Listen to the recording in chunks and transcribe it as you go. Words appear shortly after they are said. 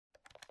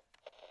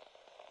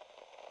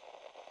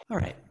All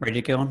right, ready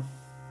to go on?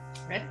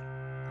 Right?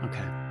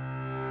 Okay.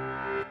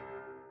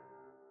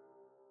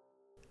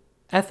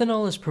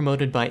 Ethanol is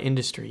promoted by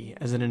industry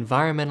as an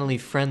environmentally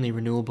friendly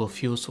renewable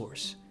fuel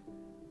source,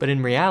 but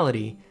in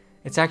reality,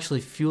 it's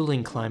actually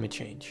fueling climate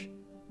change.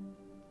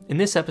 In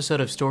this episode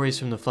of Stories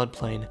from the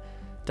Floodplain,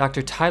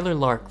 Dr. Tyler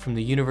Lark from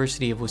the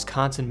University of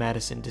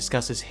Wisconsin-Madison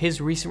discusses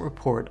his recent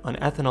report on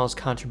ethanol's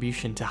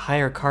contribution to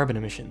higher carbon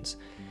emissions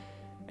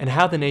and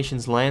how the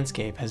nation's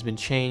landscape has been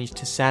changed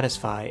to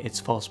satisfy its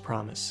false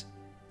promise.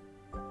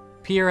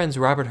 PRN's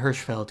Robert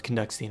Hirschfeld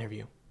conducts the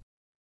interview.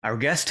 Our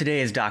guest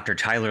today is Dr.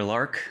 Tyler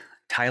Lark.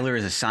 Tyler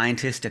is a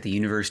scientist at the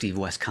University of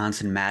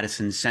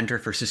Wisconsin-Madison Center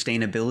for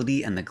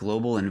Sustainability and the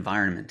Global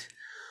Environment,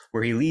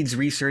 where he leads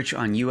research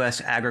on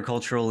U.S.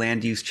 agricultural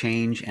land use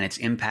change and its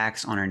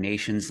impacts on our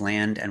nation's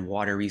land and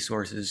water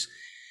resources.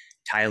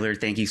 Tyler,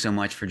 thank you so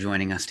much for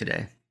joining us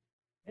today.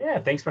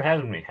 Yeah, thanks for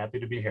having me. Happy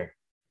to be here.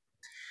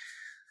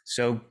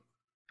 So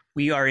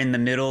we are in the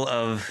middle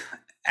of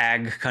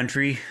ag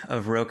country,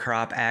 of row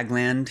crop ag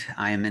land.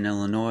 I am in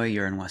Illinois,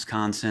 you're in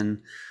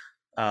Wisconsin.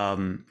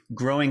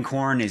 Growing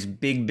corn is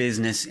big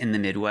business in the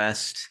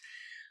Midwest.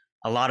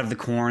 A lot of the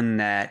corn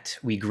that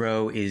we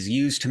grow is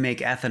used to make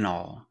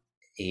ethanol,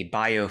 a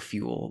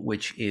biofuel,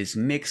 which is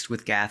mixed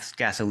with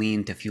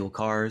gasoline to fuel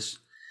cars.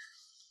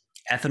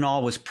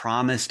 Ethanol was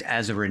promised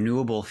as a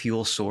renewable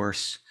fuel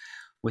source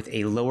with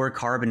a lower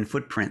carbon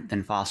footprint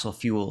than fossil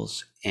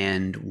fuels,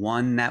 and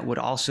one that would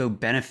also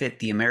benefit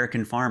the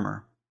American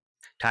farmer.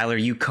 Tyler,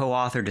 you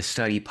co-authored a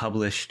study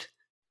published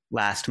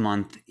last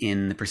month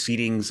in the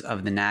Proceedings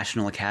of the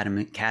National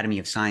Academy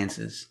of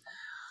Sciences,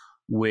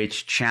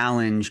 which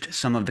challenged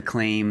some of the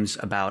claims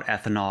about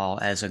ethanol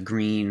as a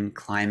green,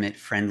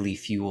 climate-friendly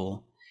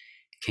fuel.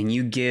 Can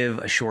you give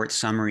a short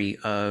summary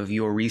of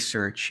your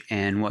research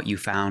and what you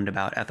found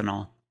about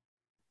ethanol?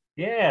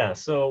 Yeah,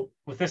 so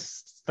with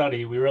this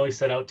study, we really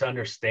set out to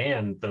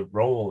understand the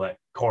role that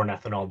corn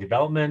ethanol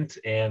development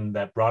and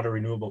that broader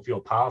renewable fuel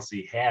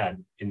policy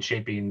had in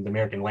shaping the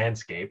American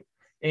landscape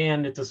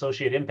and its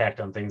associated impact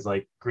on things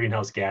like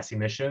greenhouse gas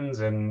emissions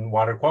and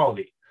water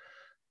quality.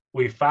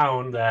 We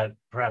found that,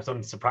 perhaps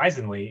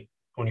unsurprisingly,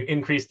 when you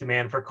increase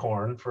demand for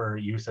corn for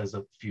use as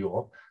a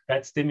fuel,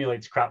 that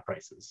stimulates crop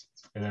prices.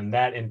 And then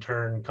that in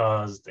turn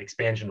caused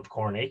expansion of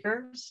corn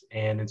acres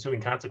and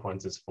ensuing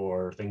consequences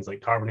for things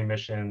like carbon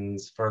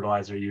emissions,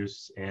 fertilizer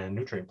use, and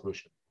nutrient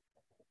pollution.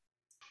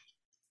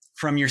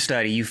 From your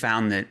study, you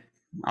found that,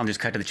 I'll just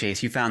cut to the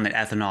chase, you found that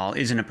ethanol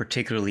isn't a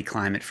particularly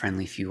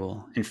climate-friendly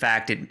fuel. In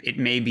fact, it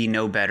may be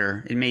no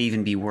better, it may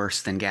even be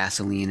worse than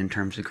gasoline in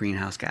terms of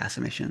greenhouse gas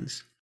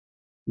emissions.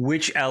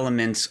 Which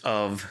elements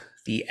of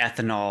the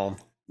ethanol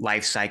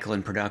life cycle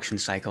and production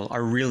cycle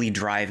are really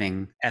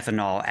driving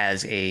ethanol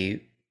as a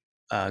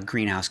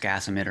greenhouse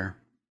gas emitter?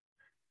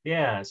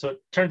 Yeah, so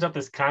it turns out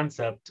this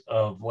concept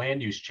of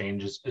land use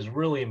change is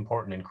really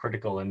important and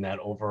critical in that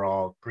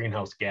overall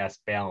greenhouse gas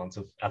balance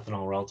of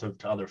ethanol relative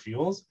to other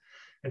fuels.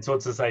 And so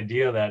it's this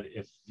idea that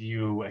if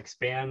you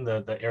expand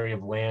the area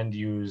of land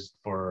used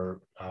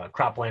for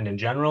cropland in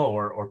general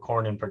or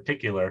corn in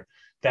particular,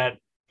 that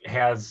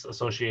has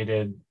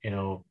associated,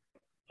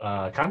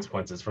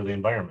 consequences for the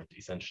environment,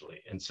 essentially.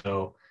 And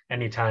so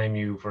anytime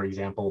you, for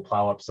example,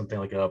 plow up something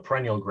like a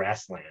perennial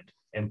grassland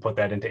and put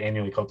that into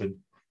annually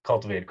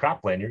cultivated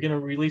cropland, you're going to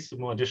release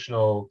some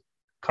additional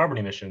carbon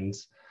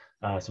emissions,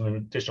 some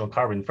additional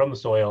carbon from the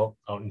soil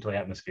out into the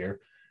atmosphere.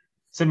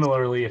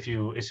 Similarly, if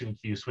you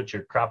switch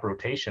your crop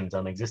rotations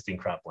on existing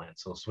cropland,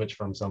 so switch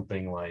from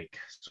something like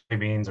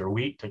soybeans or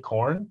wheat to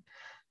corn,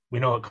 we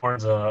know that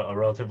corn's a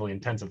relatively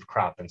intensive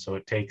crop, and so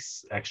it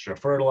takes extra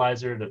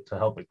fertilizer to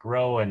help it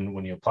grow. And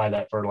when you apply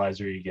that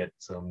fertilizer, you get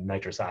some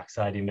nitrous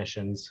oxide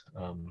emissions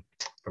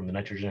from the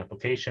nitrogen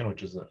application,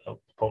 which is a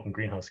potent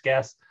greenhouse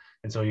gas.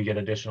 And so you get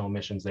additional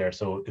emissions there.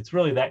 So it's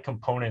really that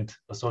component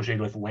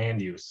associated with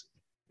land use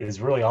is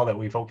really all that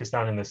we focused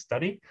on in this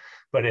study,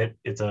 but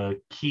it's a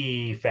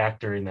key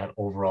factor in that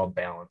overall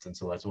balance. And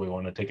so that's what we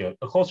want to take a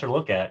closer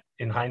look at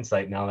in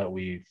hindsight now that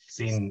we've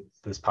seen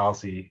this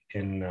policy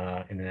in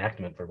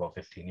enactment for about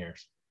 15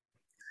 years.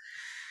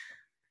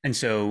 And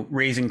so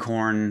raising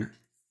corn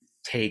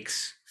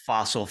takes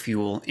fossil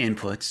fuel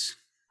inputs.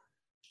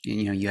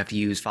 You have to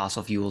use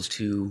fossil fuels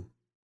to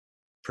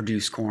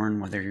produce corn,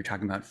 whether you're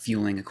talking about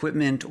fueling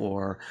equipment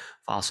or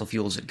fossil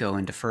fuels that go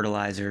into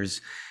fertilizers.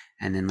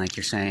 And then, like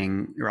you're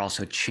saying, you're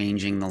also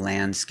changing the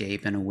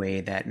landscape in a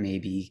way that may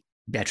be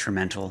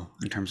detrimental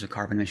in terms of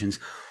carbon emissions.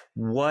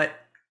 What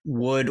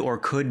would or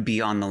could be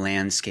on the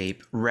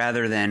landscape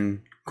rather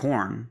than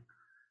corn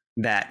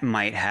that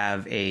might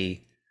have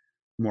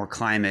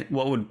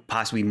what would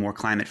possibly be more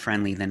climate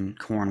friendly than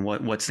corn?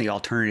 What's the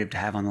alternative to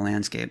have on the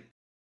landscape?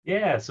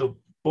 Yeah, so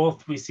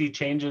both we see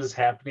changes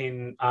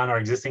happening on our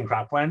existing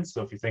croplands.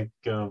 So if you think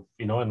of,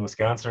 in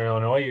Wisconsin or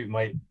Illinois, you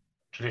might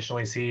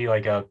traditionally see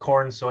like a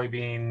corn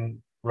soybean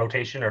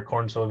rotation or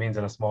corn soybeans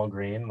in a small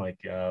grain like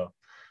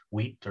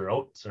wheat or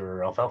oats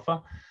or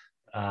alfalfa.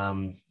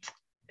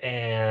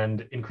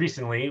 And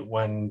increasingly,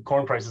 when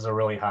corn prices are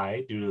really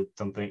high due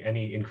to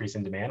any increase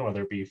in demand,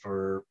 whether it be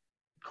for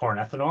corn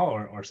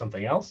ethanol or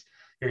something else,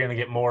 you're going to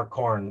get more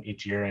corn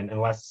each year and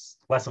less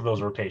of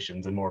those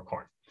rotations and more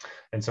corn.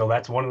 And so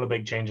that's one of the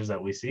big changes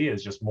that we see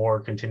is just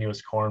more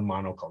continuous corn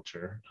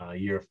monoculture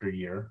year after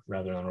year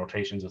rather than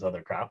rotations with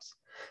other crops.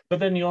 But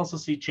then you also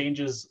see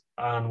changes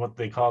on what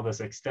they call this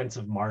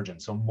extensive margin.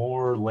 So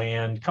more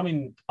land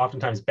coming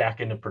oftentimes back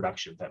into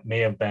production that may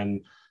have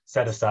been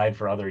set aside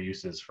for other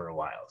uses for a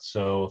while.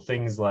 So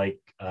things like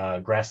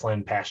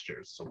grassland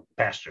pastures, so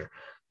pasture,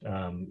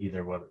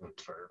 either whether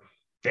it's for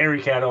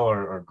dairy cattle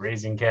or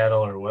grazing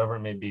cattle or whatever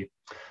it may be.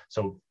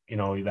 So, you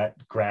know, that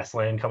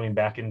grassland coming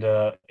back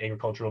into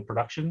agricultural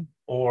production,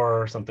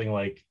 or something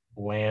like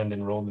land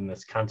enrolled in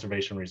this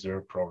conservation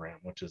reserve program,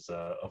 which is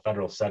a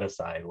federal set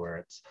aside where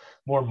it's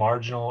more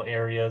marginal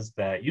areas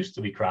that used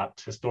to be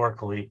cropped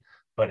historically,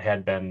 but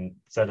had been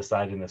set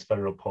aside in this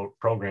federal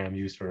program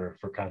used for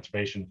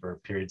conservation for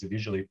periods of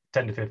usually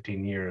 10 to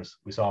 15 years.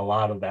 We saw a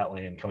lot of that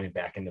land coming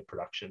back into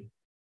production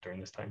during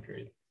this time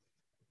period.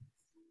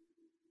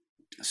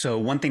 So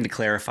one thing to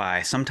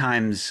clarify,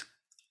 sometimes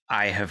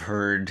I have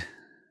heard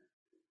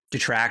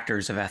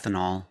detractors of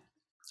ethanol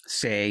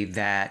say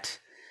that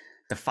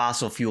the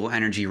fossil fuel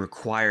energy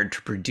required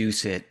to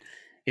produce it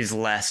is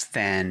less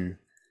than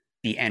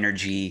the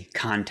energy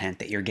content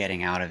that you're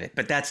getting out of it.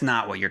 But that's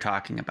not what you're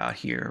talking about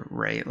here,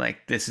 right?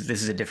 Like this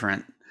is a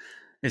different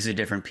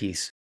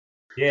piece.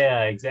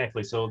 Yeah,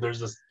 exactly. So there's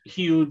this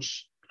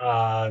huge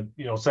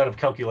set of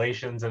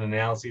calculations and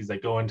analyses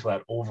that go into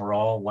that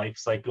overall life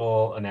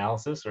cycle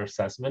analysis or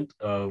assessment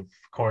of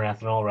corn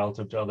ethanol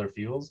relative to other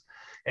fuels.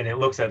 And it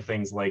looks at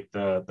things like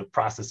the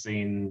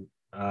processing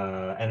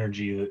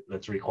energy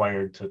that's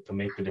required to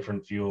make the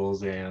different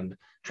fuels, and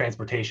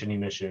transportation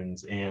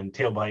emissions and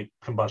tailpipe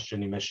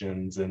combustion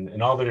emissions,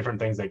 and all the different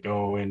things that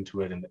go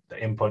into it, and the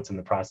inputs and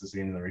the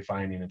processing and the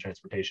refining and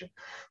transportation.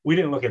 We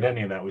didn't look at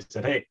any of that. We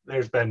said, hey,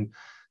 there's been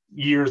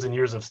years and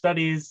years of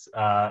studies,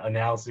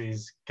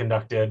 analyses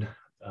conducted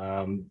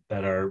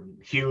that are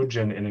huge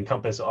and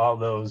encompass all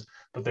those.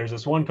 But there's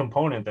this one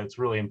component that's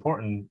really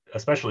important,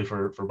 especially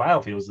for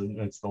biofuels, and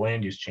it's the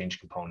land use change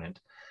component.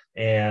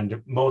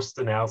 And most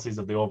analyses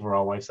of the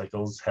overall life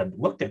cycles had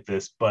looked at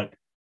this, but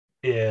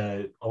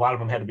a lot of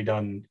them had to be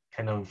done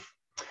kind of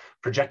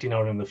projecting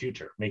out in the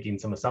future, making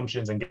some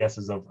assumptions and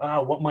guesses of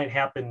what might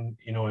happen,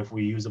 if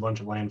we use a bunch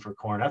of land for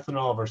corn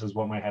ethanol versus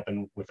what might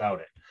happen without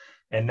it.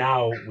 And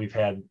now we've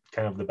had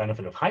kind of the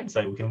benefit of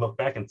hindsight. We can look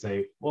back and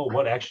say, well,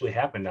 what actually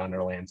happened on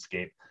our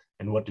landscape,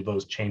 and what do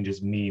those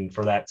changes mean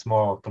for that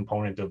small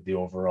component of the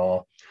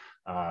overall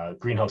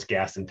greenhouse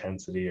gas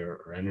intensity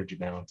or energy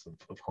balance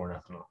of corn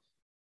ethanol?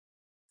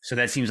 So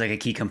that seems like a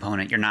key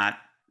component. You're not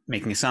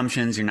making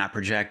assumptions, you're not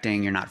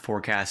projecting, you're not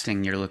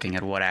forecasting, you're looking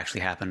at what actually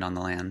happened on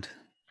the land.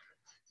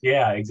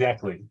 Yeah,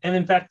 exactly. And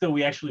in fact, though,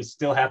 we actually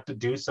still have to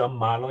do some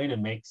modeling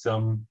and make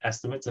some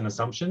estimates and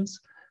assumptions.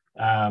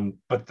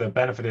 But the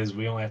benefit is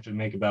we only have to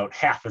make about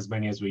half as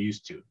many as we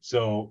used to.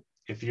 So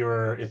if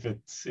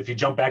you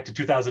jump back to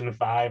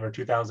 2005 or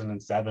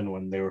 2007,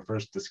 when they were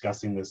first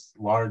discussing this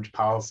large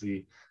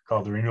policy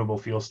called the Renewable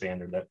Fuel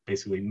Standard that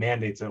basically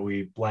mandates that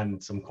we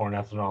blend some corn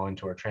ethanol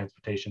into our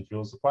transportation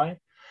fuel supply,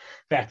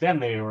 back then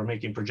they were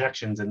making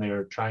projections and they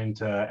were trying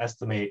to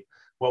estimate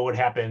what would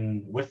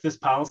happen with this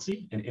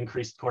policy and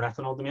increased corn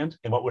ethanol demand,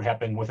 and what would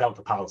happen without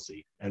the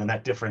policy. And then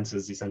that difference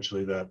is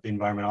essentially the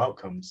environmental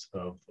outcomes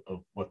of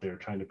what they're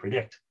trying to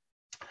predict.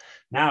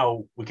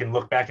 Now we can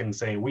look back and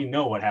say, we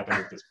know what happened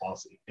with this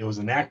policy. It was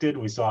enacted.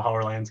 We saw how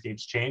our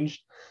landscapes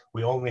changed.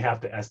 We only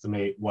have to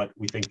estimate what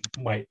we think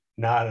might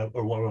not have,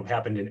 or what would have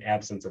happened in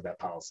absence of that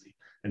policy.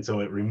 And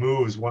so it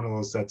removes one of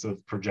those sets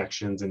of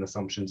projections and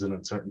assumptions and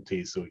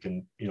uncertainties, so we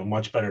can,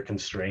 much better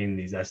constrain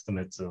these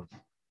estimates of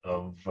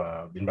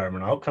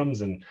environmental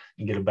outcomes and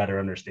get a better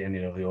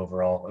understanding of the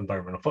overall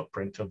environmental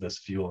footprint of this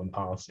fuel and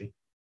policy.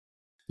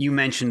 You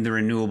mentioned the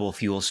Renewable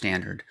Fuel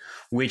Standard,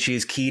 which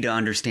is key to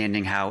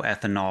understanding how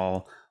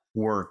ethanol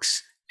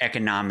works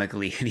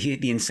economically,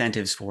 the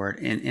incentives for it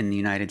in the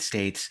United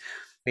States.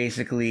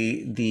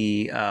 Basically,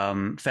 the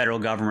federal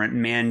government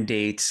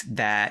mandates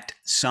that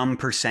some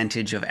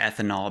percentage of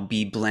ethanol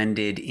be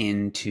blended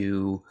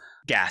into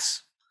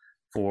gas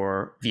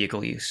for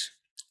vehicle use.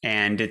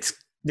 And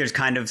there's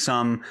kind of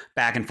some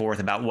back and forth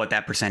about what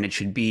that percentage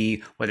should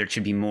be, whether it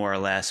should be more or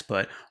less.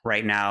 But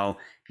right now,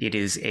 it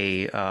is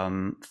a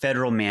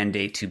federal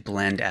mandate to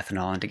blend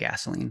ethanol into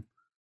gasoline.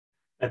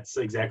 That's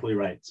exactly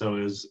right. So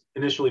it was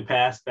initially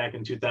passed back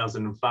in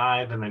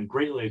 2005 and then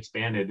greatly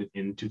expanded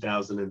in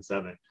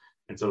 2007.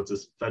 And so it's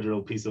this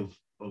federal piece of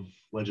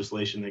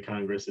legislation that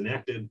Congress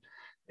enacted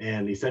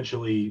and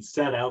essentially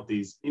set out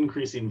these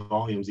increasing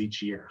volumes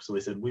each year. So they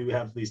said, we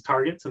have these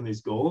targets and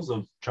these goals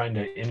of trying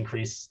to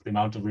increase the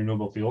amount of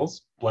renewable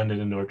fuels blended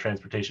into our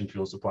transportation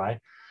fuel supply.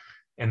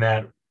 And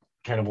that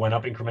kind of went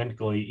up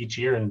incrementally each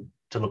year, and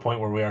to the point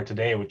where we are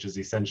today, which is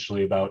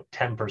essentially about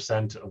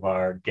 10% of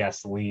our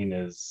gasoline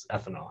is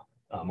ethanol,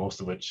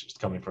 most of which is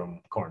coming from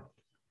corn.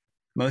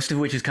 Most of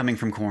which is coming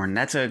from corn.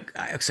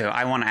 So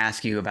I want to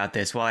ask you about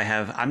this. Well,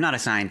 I'm not a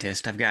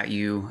scientist. I've got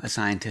you, a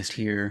scientist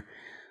here.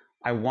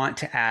 I want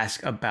to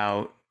ask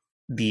about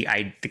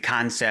the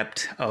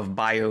concept of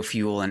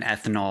biofuel and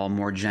ethanol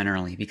more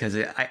generally, because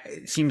it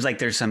seems like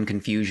there's some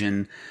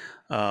confusion.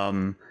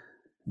 Biofuel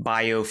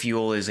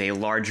is a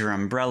larger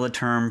umbrella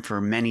term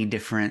for many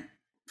different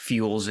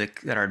fuels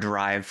that are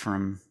derived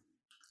from,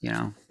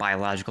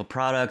 biological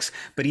products.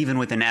 But even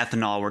within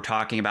ethanol, we're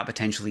talking about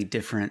potentially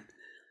different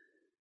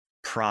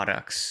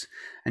products.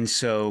 And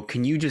so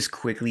can you just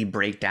quickly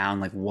break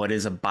down like what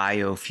is a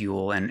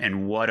biofuel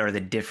and what are the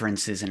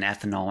differences in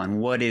ethanol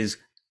and what is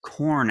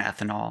corn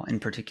ethanol in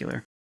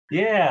particular?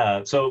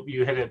 Yeah, so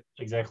you hit it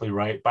exactly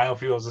right.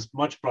 Biofuels is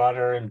much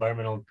broader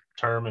environmental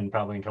term and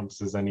probably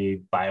encompasses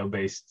any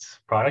bio-based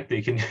product that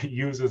you can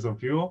use as a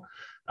fuel.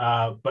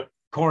 But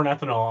corn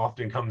ethanol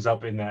often comes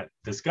up in that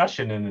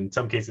discussion, and in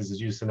some cases is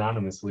used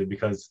synonymously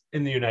because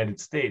in the United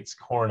States,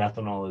 corn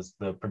ethanol is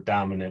the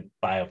predominant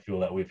biofuel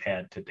that we've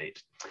had to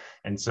date.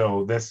 And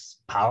so this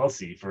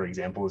policy, for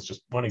example, is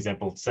just one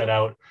example, set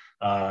out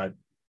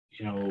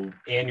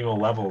annual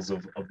levels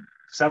of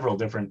several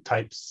different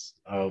types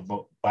of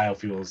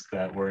biofuels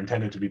that were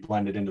intended to be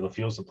blended into the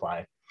fuel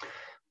supply.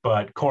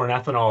 But corn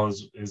ethanol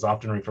is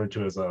often referred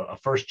to as a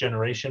first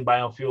generation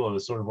biofuel. It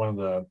was sort of one of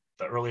the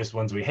earliest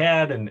ones we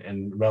had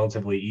and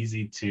relatively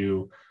easy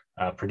to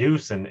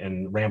produce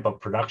and ramp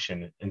up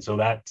production. And so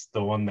that's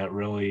the one that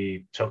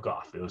really took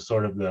off. It was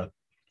sort of the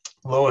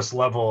lowest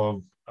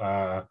level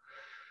of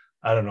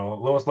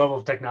lowest level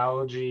of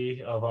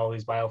technology of all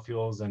these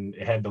biofuels, and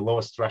it had the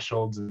lowest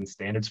thresholds and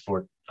standards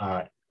for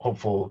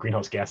hopeful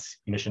greenhouse gas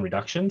emission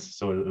reductions.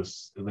 So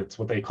that's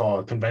what they call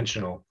a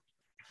conventional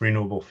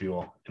renewable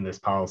fuel in this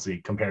policy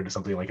compared to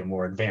something like a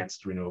more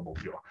advanced renewable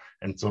fuel.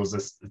 And so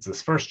it's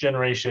this first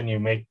generation. You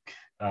make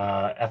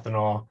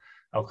ethanol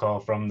alcohol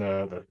from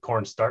the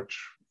corn starch,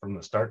 from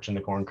the starch in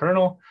the corn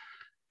kernel,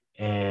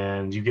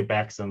 and you get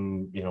back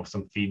some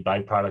feed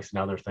byproducts and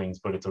other things,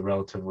 but it's a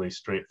relatively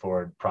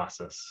straightforward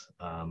process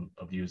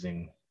of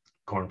using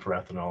corn for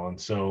ethanol. And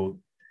so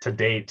to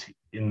date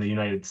in the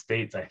United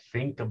States, I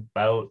think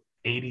about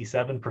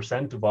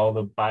 87% of all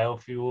the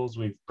biofuels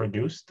we've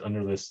produced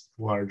under this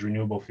large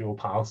renewable fuel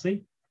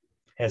policy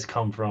has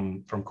come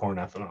from corn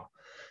ethanol.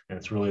 And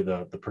it's really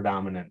the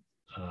predominant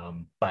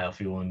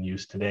biofuel in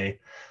use today.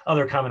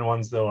 Other common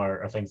ones, though,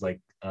 are things like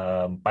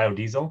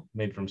biodiesel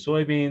made from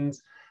soybeans.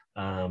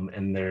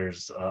 And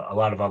there's a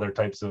lot of other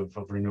types of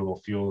renewable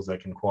fuels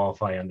that can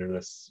qualify under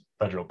this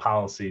federal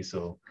policy.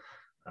 So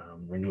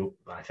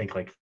I think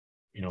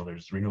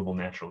there's renewable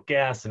natural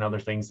gas and other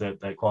things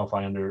that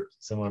qualify under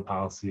similar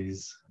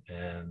policies.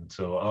 And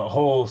so a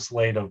whole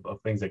slate of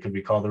things that could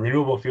be called a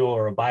renewable fuel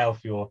or a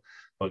biofuel,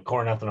 but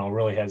corn ethanol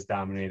really has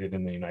dominated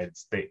in the United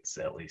States,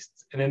 at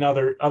least. And in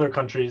other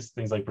countries,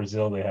 things like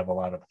Brazil, they have a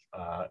lot of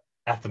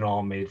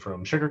ethanol made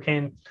from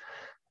sugarcane.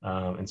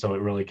 And so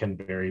it really can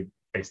vary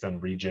based on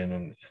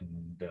region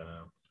and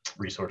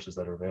resources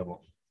that are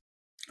available.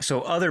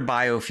 So other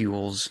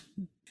biofuels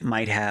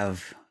might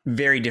have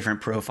very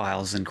different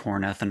profiles than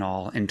corn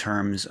ethanol in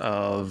terms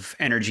of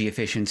energy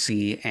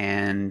efficiency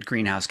and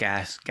greenhouse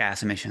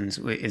gas emissions.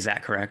 Is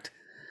that correct?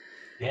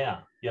 Yeah.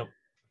 Yep.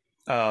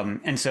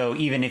 And so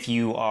even if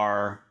you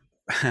are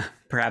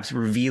perhaps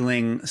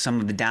revealing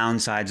some of the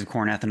downsides of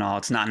corn ethanol,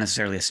 it's not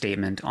necessarily a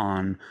statement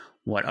on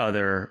what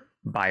other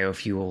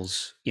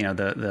biofuels,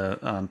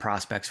 the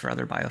prospects for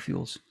other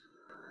biofuels.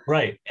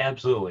 Right,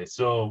 absolutely.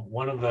 So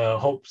one of the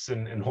hopes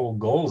and whole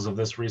goals of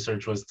this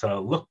research was to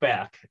look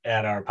back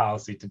at our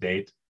policy to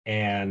date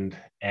and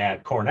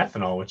at corn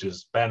ethanol, which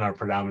has been our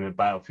predominant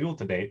biofuel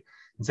to date,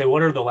 and say,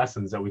 what are the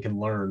lessons that we can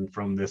learn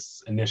from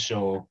this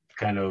initial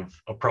kind of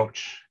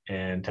approach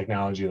and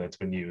technology that's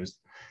been used,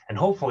 and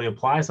hopefully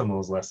apply some of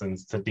those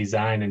lessons to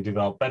design and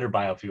develop better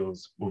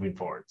biofuels moving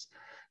forwards.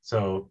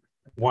 So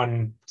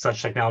one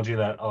such technology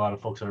that a lot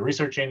of folks are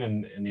researching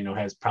and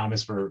has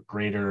promise for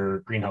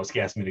greater greenhouse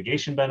gas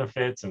mitigation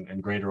benefits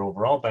and greater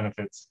overall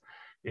benefits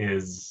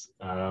is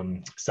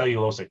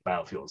cellulosic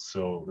biofuels.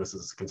 So this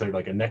is considered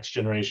like a next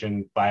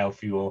generation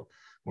biofuel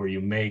where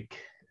you make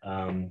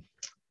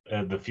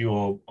the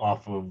fuel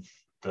off of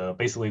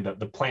basically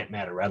the plant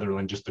matter rather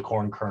than just the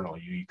corn kernel.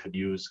 You could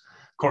use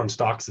corn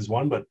stalks as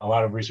one, but a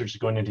lot of research is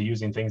going into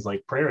using things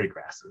like prairie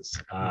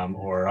grasses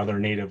or other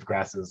native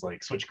grasses like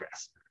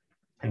switchgrass.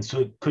 And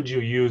so could you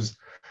use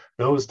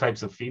those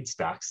types of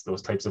feedstocks,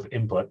 those types of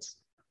inputs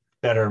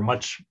that are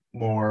much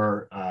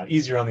more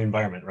easier on the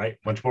environment, right?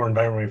 Much more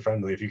environmentally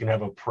friendly. If you can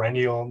have a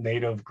perennial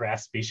native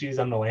grass species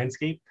on the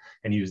landscape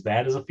and use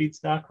that as a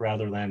feedstock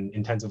rather than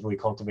intensively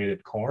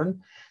cultivated corn,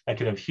 that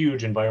could have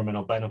huge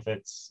environmental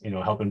benefits,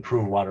 help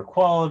improve water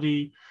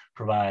quality,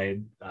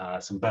 provide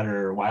some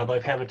better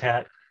wildlife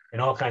habitat,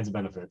 and all kinds of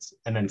benefits,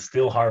 and then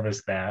still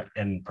harvest that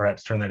and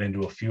perhaps turn that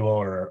into a fuel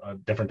or a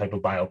different type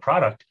of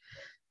bioproduct.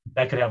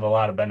 That could have a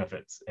lot of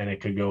benefits, and it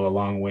could go a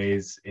long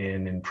ways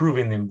in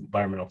improving the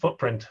environmental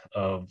footprint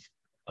of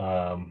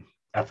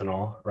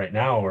ethanol right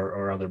now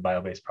or other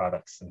bio-based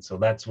products. And so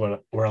that's where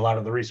a lot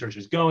of the research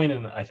is going.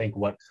 And I think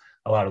what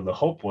a lot of the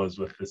hope was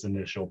with this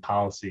initial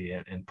policy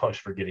and push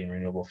for getting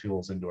renewable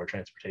fuels into our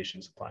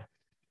transportation supply.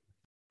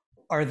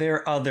 Are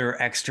there other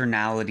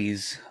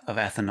externalities of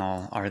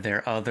ethanol? Are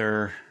there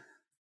other,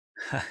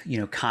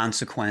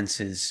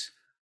 consequences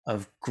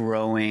of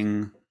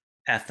growing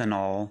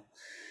ethanol,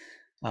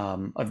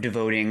 of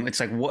devoting?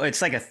 It's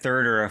like a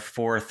third or a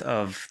fourth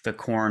of the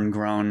corn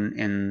grown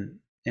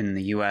in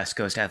the U.S.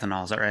 goes to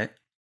ethanol. Is that right?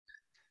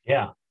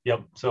 Yeah.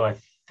 Yep. So I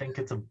think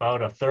it's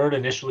about a third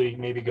initially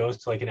maybe goes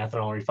to like an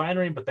ethanol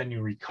refinery, but then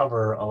you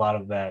recover a lot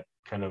of that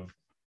kind of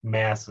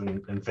mass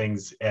and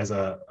things as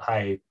a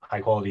high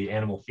quality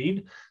animal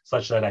feed,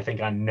 such that I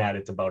think on net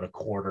it's about a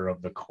quarter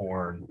of the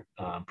corn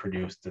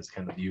produced is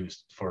kind of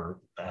used for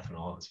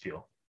ethanol as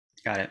fuel.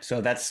 Got it.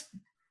 So that's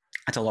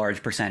a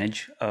large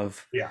percentage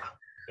of. Yeah,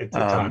 it's a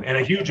ton um, and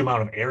a huge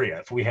amount of area.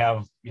 If we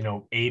have,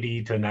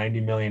 80 to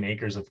 90 million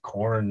acres of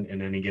corn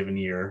in any given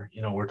year,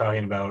 we're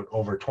talking about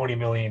over 20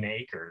 million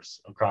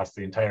acres across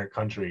the entire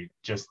country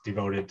just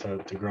devoted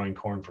to growing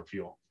corn for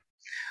fuel.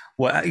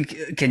 what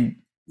can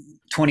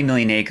 20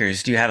 million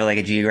acres? Do you have like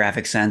a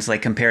geographic sense?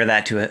 Like compare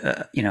that to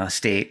a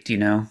state. Do you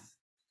know?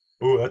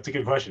 Ooh, that's a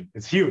good question.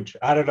 It's huge.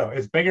 I don't know.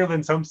 It's bigger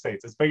than some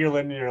states. It's bigger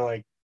than your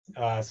like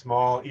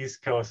small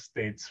East Coast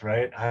states,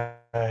 right?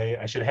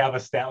 I should have a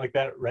stat like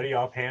that ready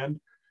offhand,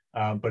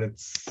 but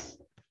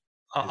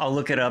I'll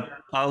look it up.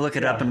 I'll look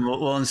it up, yeah. and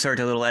we'll insert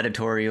a little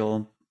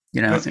editorial.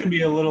 This can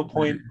be a little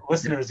point,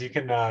 listeners. You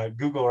can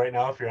Google right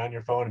now if you're on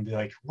your phone and be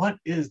like, "What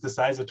is the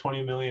size of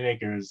 20 million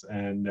acres?"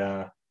 And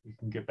you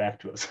can get back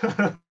to us.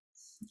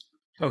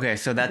 Okay,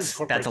 so that's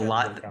a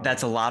lot.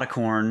 That's a lot of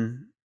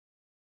corn,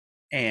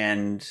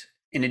 and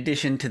in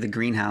addition to the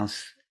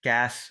greenhouse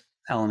gas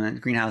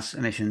element, greenhouse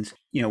emissions,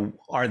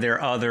 are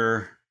there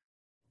other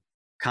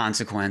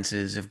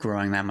consequences of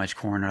growing that much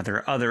corn? Are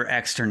there other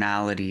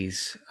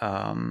externalities?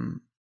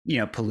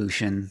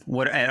 Pollution.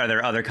 What are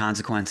there other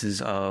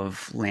consequences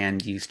of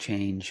land use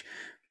change?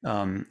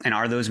 And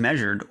are those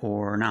measured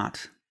or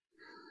not?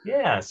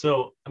 Yeah,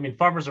 so I mean,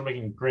 farmers are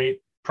making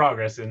great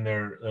progress in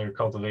their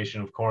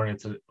cultivation of corn.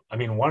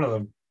 One of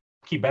the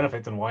key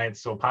benefits and why it's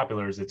so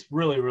popular is it's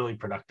really, really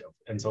productive,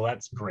 and so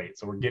that's great.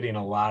 So we're getting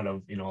a lot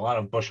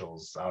of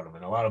bushels out of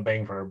it, a lot of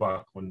bang for our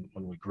buck when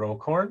we grow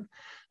corn,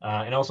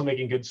 and also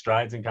making good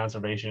strides in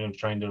conservation of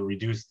trying to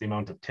reduce the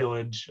amount of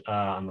tillage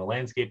on the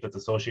landscape that's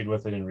associated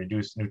with it and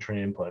reduce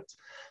nutrient inputs.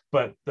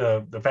 But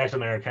the fact of the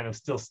matter kind of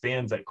still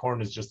stands that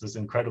corn is just this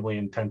incredibly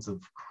intensive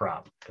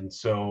crop, and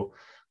so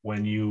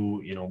when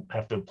you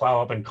have to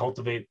plow up and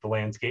cultivate the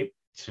landscape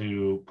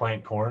to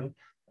plant corn,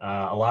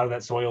 a lot of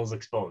that soil is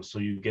exposed. So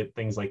you get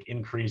things like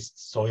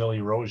increased soil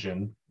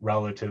erosion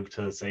relative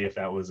to, say, if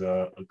that was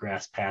a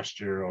grass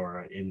pasture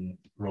or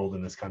enrolled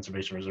in this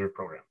conservation reserve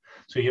program.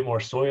 So you get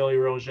more soil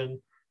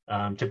erosion,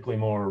 typically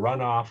more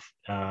runoff,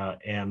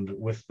 and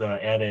with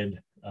the added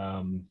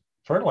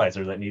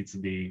fertilizer that needs to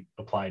be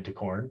applied to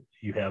corn,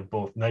 you have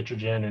both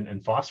nitrogen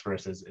and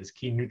phosphorus as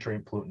key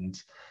nutrient pollutants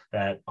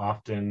that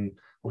often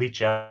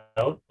leach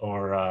out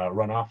or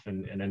run off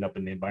and end up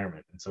in the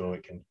environment. And so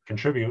it can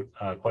contribute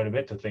quite a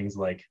bit to things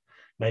like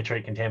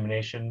nitrate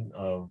contamination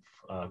of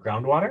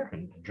groundwater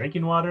and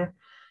drinking water,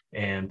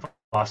 and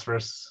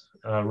phosphorus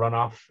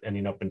runoff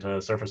ending up into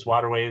surface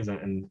waterways.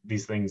 And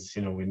these things,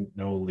 we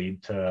know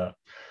lead to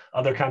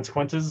other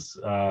consequences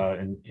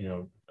and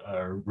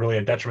are really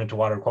a detriment to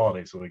water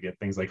quality. So we get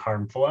things like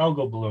harmful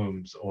algal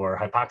blooms or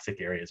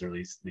hypoxic areas, or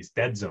these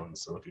dead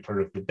zones. So if you've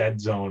heard of the dead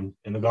zone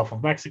in the Gulf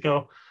of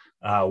Mexico,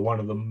 one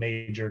of the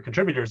major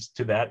contributors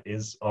to that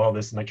is all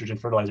this nitrogen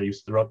fertilizer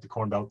use throughout the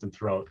Corn Belt and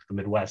throughout the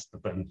Midwest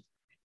that then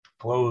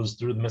flows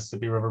through the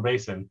Mississippi River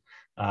Basin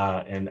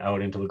and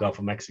out into the Gulf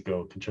of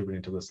Mexico,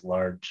 contributing to this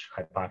large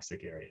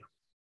hypoxic area.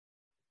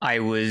 I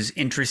was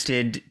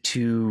interested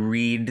to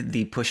read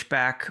the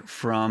pushback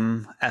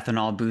from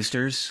ethanol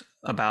boosters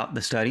about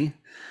the study.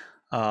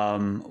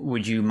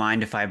 Would you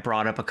mind if I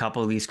brought up a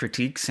couple of these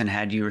critiques and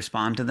had you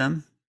respond to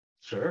them?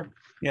 Sure.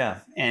 Yeah,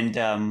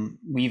 and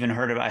we even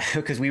heard about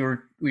because we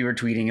were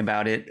tweeting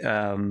about it.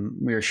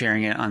 We were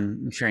sharing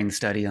the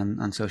study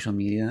on social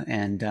media,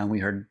 and we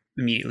heard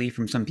immediately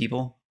from some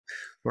people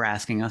who were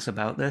asking us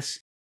about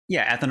this.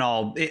 Yeah,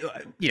 ethanol,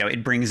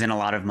 it brings in a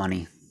lot of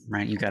money,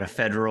 right? You got a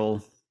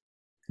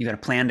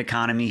planned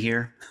economy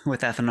here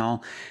with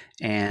ethanol,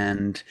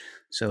 and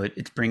so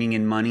it's bringing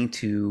in money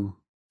to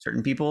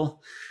certain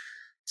people.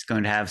 It's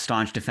going to have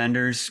staunch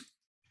defenders.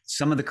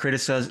 Some of the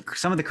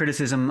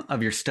criticism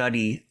of your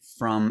study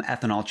from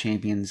ethanol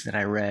champions that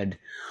I read,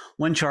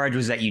 one charge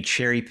was that you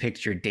cherry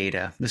picked your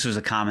data. This was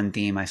a common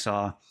theme I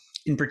saw,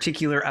 in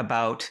particular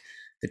about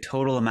the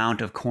total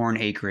amount of corn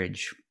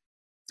acreage.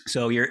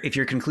 So if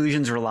your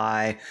conclusions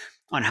rely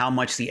on how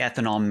much the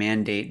ethanol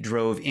mandate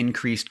drove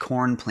increased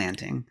corn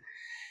planting,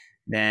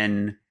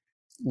 then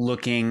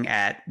looking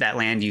at that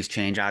land use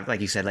change,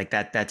 like you said, like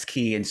that's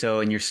key. And so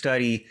in your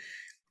study,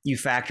 you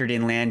factored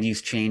in land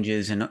use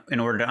changes in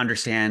order to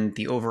understand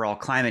the overall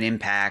climate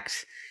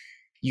impact.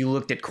 You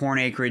looked at corn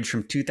acreage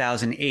from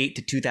 2008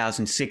 to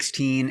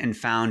 2016 and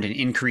found an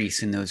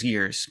increase in those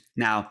years.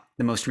 Now,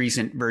 the most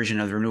recent version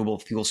of the renewable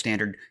fuel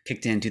standard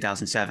kicked in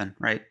 2007,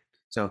 right?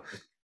 So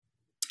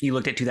You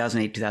looked at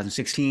 2008,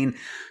 2016.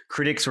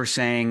 Critics were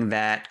saying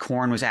that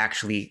corn was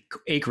actually,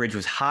 acreage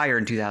was higher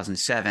in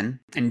 2007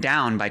 and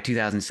down by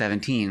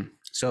 2017.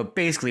 So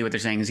basically what they're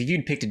saying is if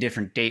you'd picked a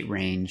different date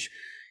range,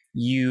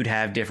 you'd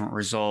have different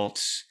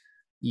results.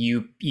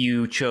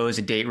 You chose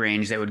a date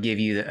range that would give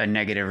you a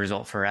negative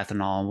result for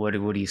ethanol.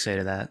 What do you say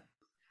to that?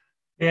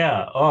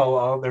 Yeah. Oh,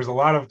 well, there's a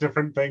lot of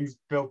different things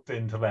built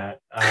into that.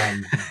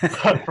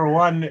 But for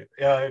one,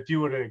 if you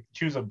were to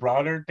choose a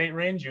broader date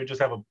range, you would just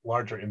have a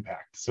larger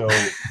impact. So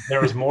there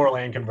was more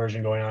land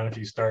conversion going on if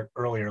you start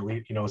earlier.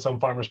 Some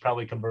farmers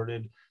probably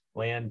converted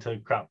land to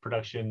crop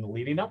production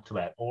leading up to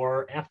that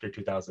or after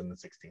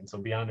 2016. So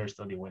beyond our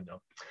study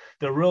window.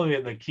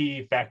 The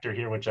key factor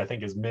here, which I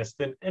think is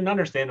missed, and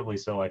understandably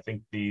so, I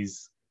think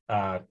these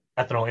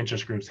ethanol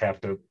interest groups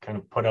have to kind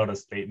of put out a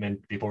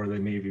statement before they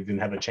maybe even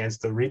have a chance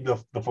to read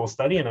the full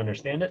study and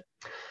understand it.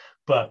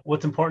 But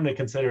what's important to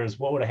consider is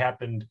what would have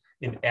happened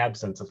in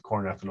absence of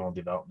corn ethanol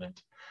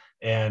development.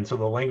 And so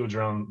the language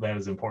around that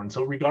is important.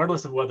 So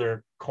regardless of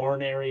whether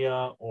corn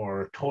area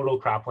or total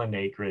cropland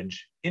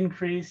acreage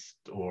increased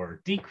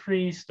or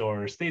decreased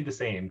or stayed the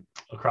same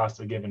across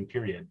a given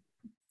period,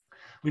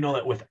 we know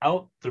that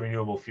without the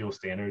renewable fuel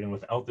standard and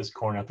without this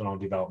corn ethanol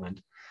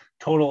development,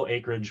 total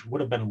acreage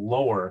would have been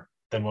lower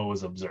than what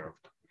was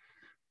observed,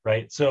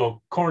 right?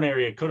 So corn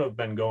area could have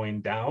been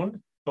going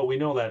down, but we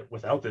know that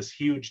without this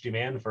huge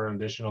demand for an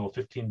additional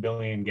 15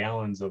 billion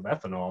gallons of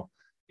ethanol,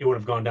 it would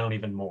have gone down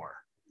even more.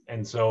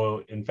 And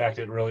so, in fact,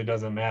 it really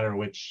doesn't matter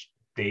which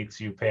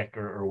dates you pick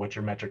or what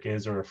your metric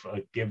is, or if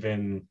a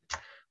given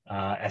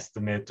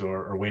estimate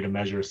or way to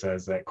measure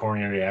says that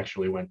corn area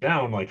actually went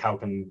down, like how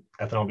can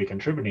ethanol be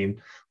contributing?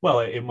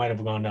 Well, it might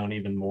have gone down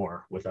even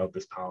more without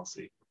this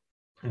policy.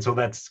 And so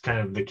that's kind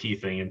of the key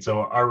thing. And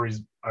so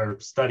our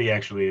study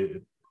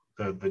actually,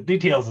 the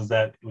details is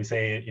that we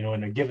say,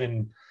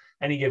 in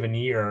any given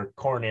year,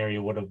 corn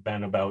area would have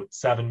been about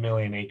 7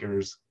 million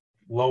acres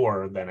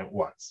lower than it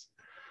was.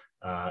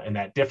 And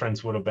that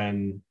difference would have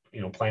been,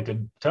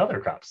 planted to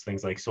other crops.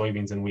 Things like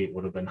soybeans and wheat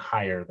would have been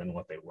higher than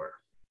what they were.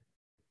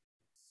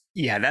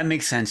 Yeah, that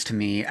makes sense to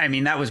me. I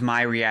mean, that was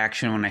my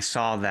reaction when I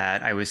saw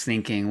that. I was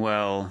thinking,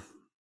 well,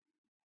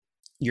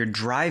 you're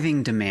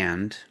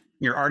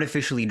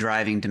artificially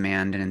driving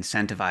demand and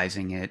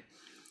incentivizing it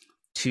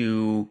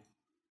to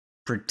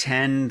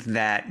pretend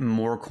that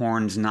more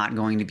corn's not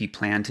going to be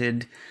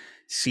planted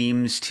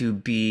seems to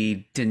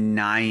be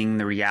denying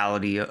the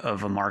reality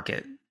of a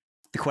market.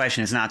 The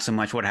question is not so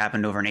much what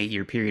happened over an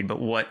 8-year period, but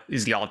what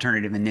is the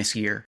alternative in this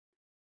year,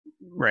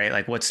 right?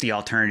 Like what's the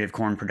alternative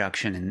corn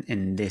production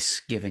in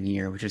this given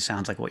year, which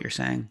sounds like what you're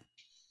saying.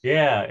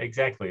 Yeah,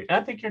 exactly.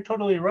 I think you're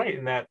totally right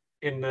in that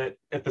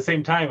at the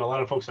same time, a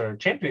lot of folks are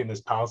championing this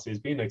policy as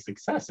being a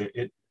success.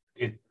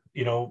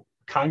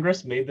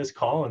 Congress made this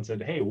call and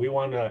said, hey, we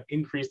want to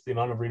increase the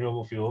amount of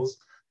renewable fuels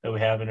that we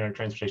have in our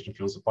transportation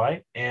fuel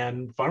supply.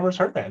 And farmers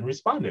heard that and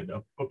responded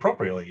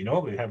appropriately.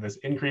 They have this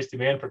increased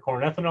demand for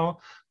corn ethanol.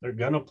 They're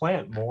going to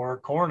plant more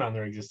corn on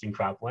their existing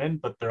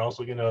cropland, but they're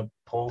also going to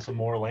pull some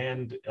more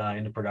land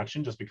into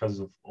production just because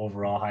of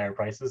overall higher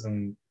prices.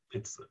 And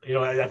it's,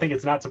 I think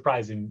it's not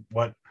surprising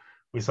what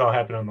we saw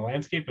happen on the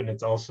landscape. And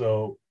it's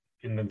also,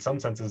 in some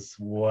senses,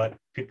 what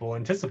people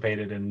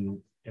anticipated and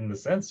in the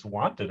sense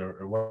wanted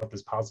or what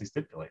this policy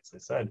stipulates. They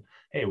said,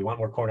 hey, we want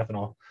more corn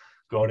ethanol,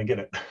 go out and get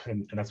it.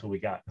 And that's what we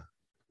got.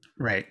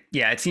 Right.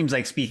 Yeah. It seems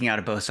like speaking out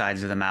of both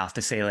sides of the mouth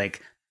to say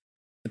like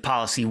the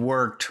policy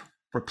worked.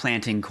 We're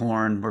planting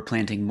corn. We're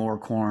planting more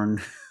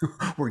corn.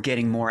 We're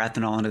getting more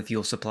ethanol into the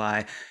fuel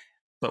supply,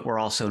 but we're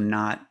also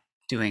not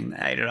doing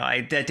that. I don't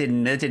know. That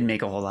didn't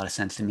make a whole lot of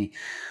sense to me.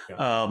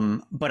 Yeah.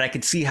 But I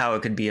could see how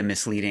it could be a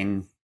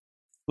misleading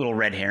little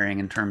red herring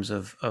in terms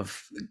of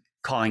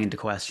calling into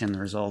question the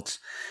results.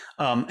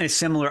 It's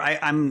similar.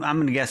 I'm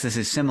going to guess this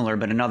is similar,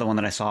 but another one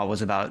that I saw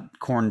was about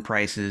corn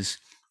prices.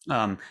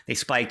 They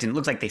spiked, and it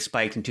looks like they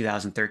spiked in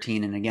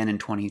 2013 and again in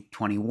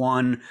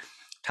 2021,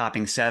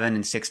 topping $7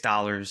 and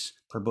 $6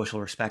 per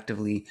bushel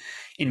respectively.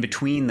 In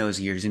between those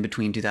years, in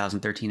between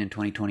 2013 and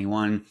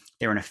 2021,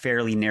 they were in a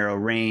fairly narrow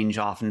range,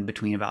 often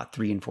between about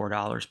 $3 and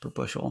 $4 per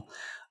bushel.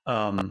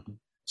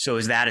 So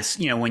is that,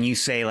 when you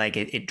say like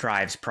it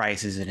drives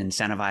prices, it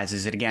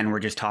incentivizes it, again, we're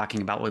just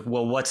talking about, like,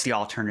 well, what's the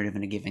alternative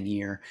in a given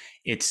year?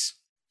 It's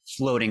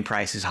floating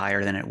prices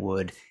higher than it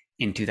would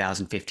in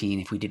 2015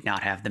 if we did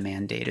not have the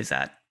mandate. Is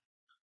that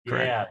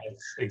correct? Yeah,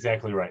 it's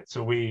exactly right.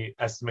 So we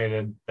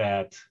estimated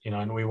that,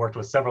 and we worked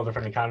with several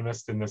different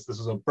economists in this.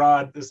 This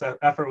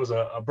effort was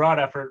a broad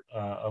effort,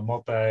 a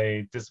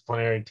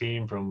multidisciplinary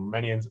team from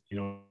many,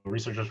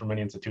 researchers from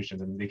many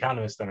institutions, and the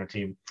economists on our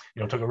team,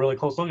 took a really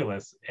close look at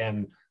this.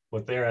 And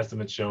what their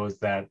estimates show is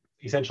that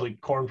essentially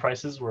corn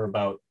prices were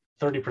about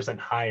 30%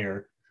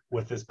 higher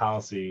with this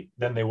policy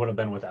than they would have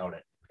been without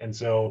it. And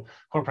so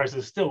corn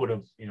prices still would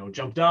have,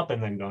 jumped up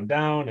and then gone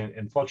down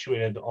and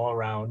fluctuated all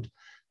around.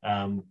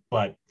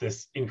 But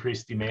this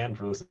increased demand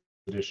for this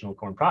additional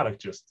corn product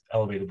just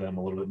elevated them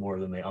a little bit more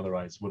than they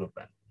otherwise would have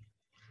been.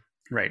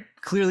 Right.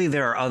 Clearly,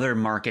 there are other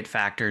market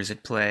factors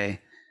at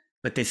play,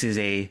 but this is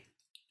a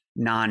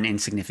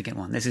non-insignificant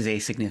one. This is a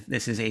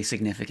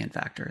significant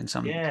factor in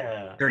some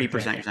 30%.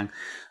 You're saying,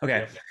 okay.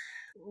 Yep.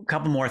 A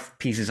couple more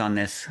pieces on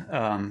this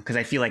because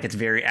I feel like it's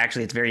very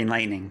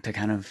enlightening to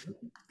kind of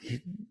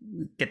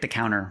get the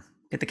counter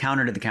to the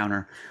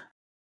counter.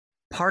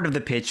 Part of the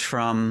pitch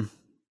from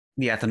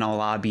the ethanol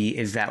lobby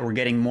is that we're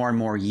getting more and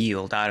more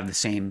yield out of the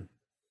same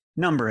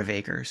number of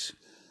acres.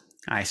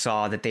 I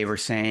saw that they were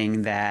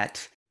saying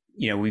that,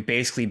 we've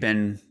basically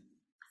been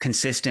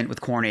consistent with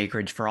corn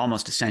acreage for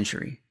almost a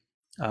century.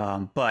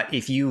 But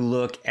if you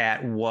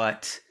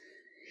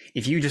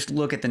just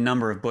look at the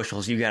number of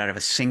bushels you get out of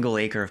a single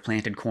acre of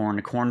planted corn,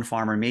 a corn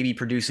farmer may be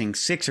producing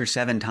 6 or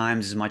 7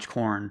 times as much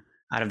corn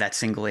out of that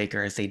single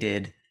acre as they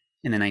did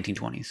in the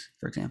 1920s,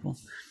 for example.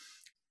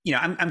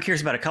 I'm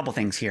curious about a couple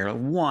things here.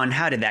 One,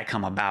 how did that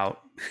come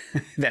about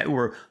that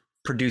we're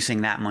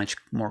producing that much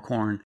more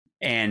corn?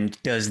 And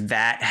does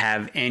that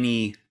have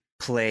any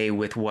play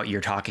with what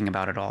you're talking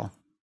about at all?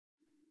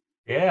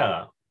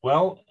 Yeah.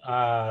 Well,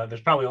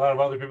 there's probably a lot of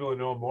other people who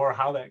know more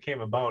how that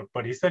came about,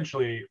 but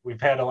essentially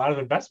we've had a lot of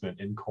investment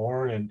in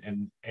corn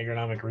and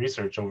agronomic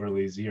research over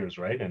these years,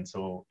 right? And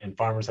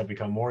farmers have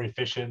become more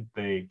efficient.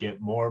 They get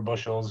more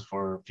bushels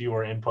for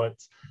fewer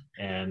inputs,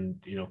 and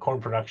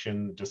corn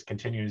production just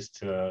continues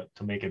to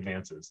make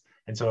advances.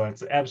 And so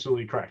that's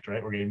absolutely correct,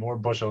 right? We're getting more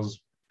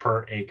bushels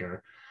per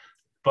acre,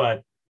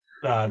 but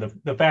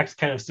the fact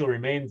kind of still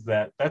remains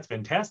that that's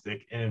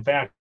fantastic. And in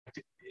fact,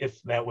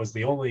 if that was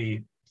the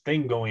only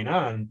thing going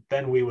on,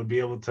 then we would be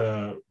able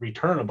to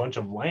return a bunch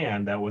of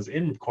land that was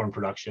in corn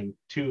production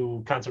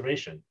to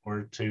conservation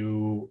or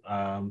to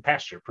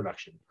pasture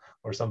production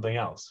or something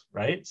else,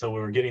 right? So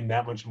we were getting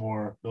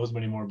those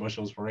many more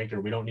bushels per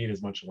acre. We don't need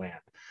as much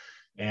land.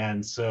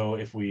 And so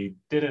if we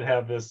didn't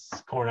have this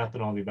corn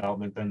ethanol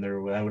development, then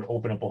that would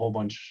open up a whole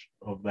bunch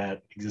of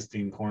that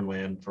existing corn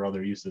land for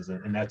other uses.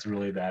 And that's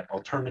really that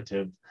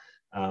alternative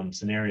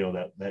scenario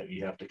that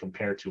you have to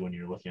compare to when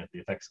you're looking at the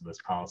effects of this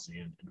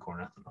policy in corn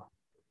ethanol.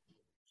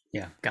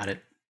 Yeah, got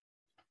it.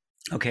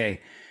 Okay,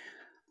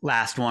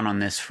 last one on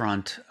this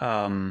front.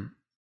 I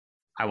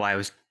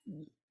was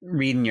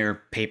reading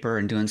your paper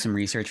and doing some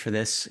research for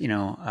this.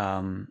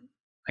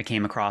 I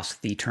came across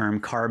the term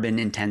carbon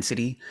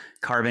intensity.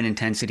 Carbon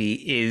intensity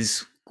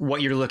is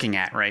what you're looking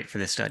at, right, for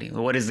this study.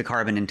 What is the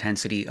carbon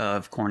intensity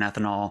of corn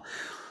ethanol?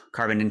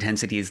 Carbon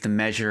intensity is the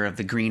measure of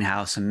the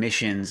greenhouse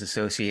emissions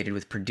associated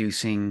with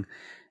producing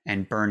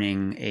and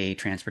burning a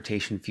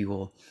transportation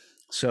fuel.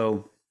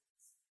 So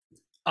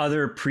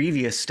other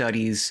previous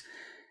studies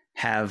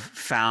have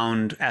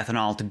found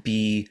ethanol to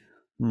be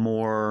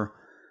more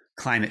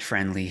climate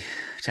friendly,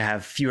 to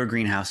have fewer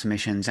greenhouse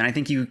emissions. And I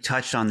think you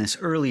touched on this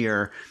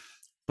earlier,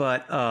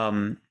 but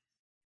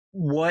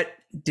what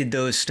did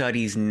those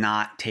studies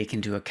not take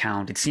into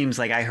account? It seems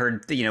like I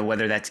heard,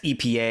 whether that's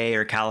EPA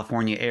or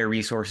California Air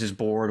Resources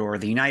Board or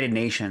the United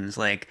Nations,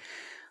 like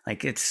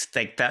it's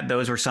like that.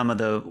 Those were some of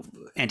the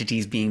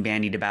entities being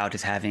bandied about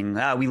as having,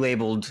 we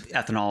labeled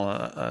ethanol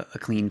a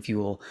clean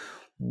fuel.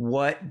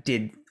 What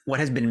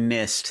has been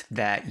missed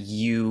that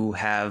you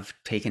have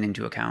taken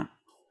into account?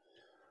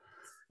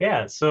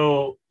 Yeah,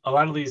 so a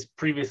lot of these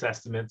previous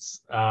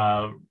estimates,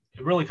 it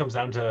really comes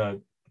down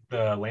to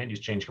the land use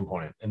change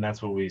component. And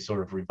that's what we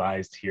sort of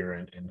revised here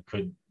and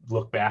could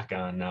look back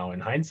on now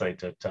in hindsight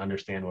to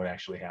understand what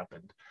actually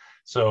happened.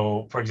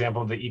 So for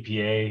example, the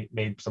EPA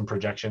made some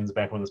projections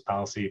back when this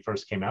policy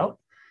first came out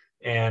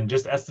and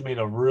just estimate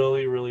a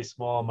really, really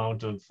small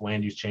amount of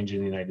land use change in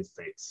the United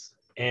States.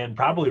 And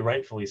probably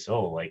rightfully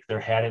so. Like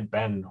there hadn't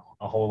been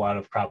a whole lot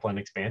of cropland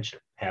expansion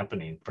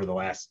happening for the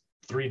last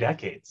 3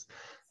 decades.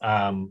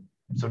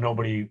 So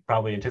nobody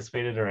probably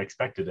anticipated or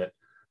expected it.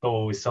 But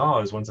what we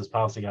saw is once this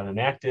policy got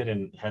enacted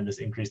and had this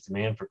increased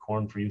demand for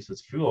corn for use as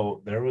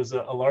fuel, there was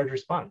a large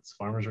response.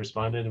 Farmers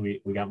responded, and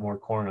we got more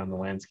corn on the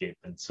landscape.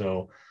 And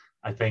so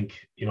I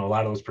think, a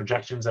lot of those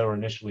projections that were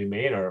initially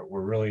made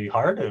were really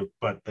hard,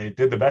 but they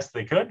did the best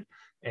they could.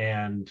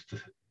 And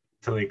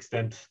to the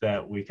extent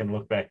that we can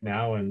look back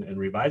now and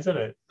revise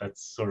it,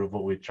 that's sort of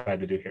what we tried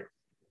to do here.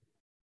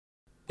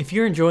 If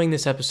you're enjoying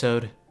this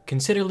episode,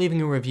 consider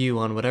leaving a review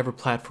on whatever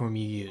platform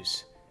you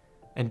use.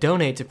 And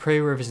donate to Prairie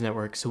Rivers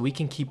Network so we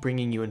can keep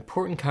bringing you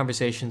important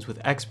conversations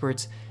with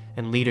experts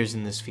and leaders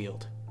in this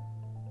field.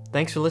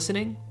 Thanks for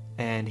listening,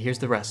 and here's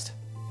the rest.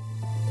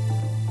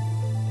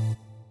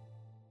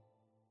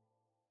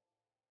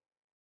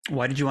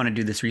 Why did you want to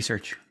do this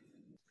research?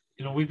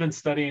 We've been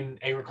studying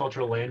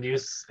agricultural land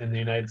use in the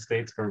United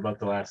States for about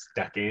the last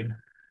decade.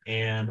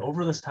 And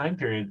over this time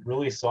period,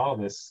 really saw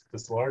this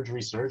large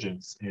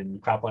resurgence in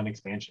cropland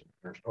expansion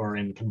or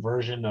in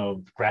conversion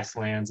of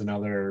grasslands and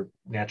other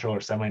natural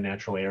or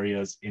semi-natural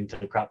areas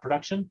into crop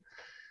production.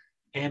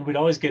 And we'd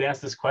always get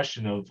asked this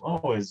question of,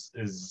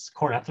 is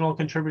corn ethanol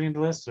contributing to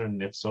this?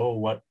 And if so,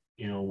 what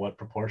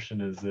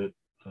proportion is it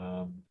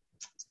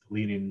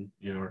leading,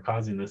 or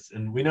causing this?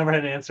 And we never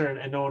had an answer,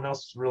 and no one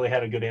else really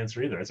had a good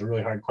answer either. It's a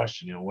really hard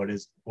question.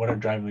 What are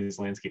driving these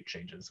landscape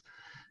changes?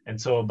 And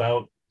so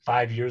about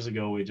 5 years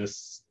ago, we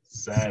just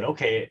said,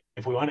 okay,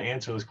 if we want to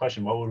answer this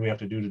question, what would we have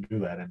to do to do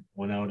that? And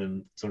went out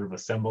and sort of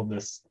assembled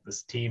this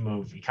team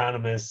of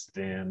economists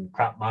and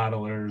crop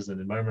modelers and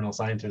environmental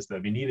scientists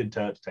that we needed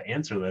to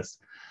answer this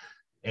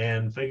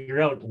and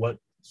figure out what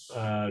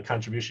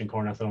contribution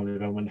corn ethanol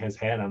development has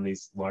had on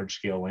these large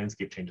scale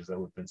landscape changes that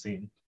we've been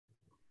seeing.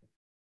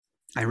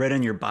 I read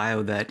in your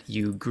bio that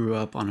you grew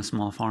up on a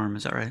small farm.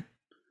 Is that right?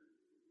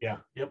 Yeah.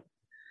 Yep.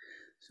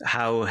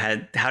 How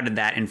did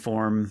that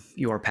inform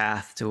your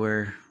path to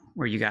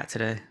where you got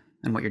today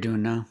and what you're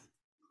doing now?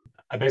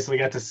 I basically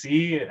got to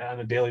see on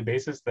a daily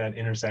basis that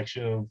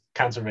intersection of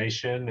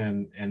conservation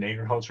and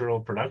agricultural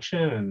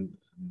production and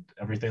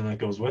everything that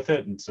goes with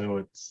it. And so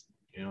it's,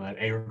 that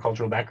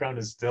agricultural background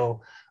is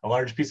still a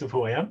large piece of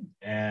who I am.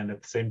 And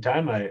at the same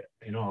time, I,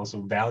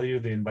 also value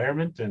the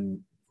environment and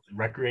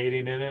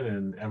recreating in it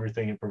and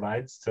everything it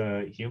provides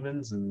to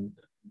humans and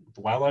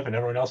wildlife and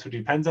everyone else who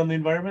depends on the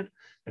environment.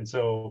 And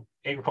so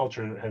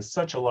agriculture has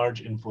such a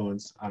large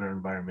influence on our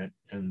environment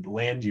and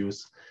land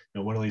use,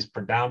 one of these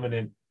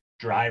predominant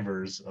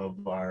drivers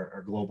of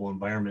our global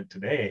environment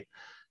today.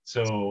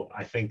 So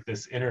I think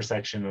this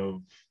intersection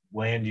of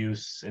land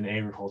use and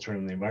agriculture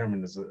and the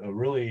environment is a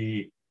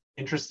really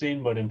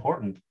interesting but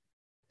important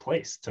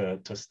place to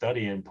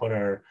study and put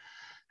our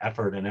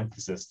effort and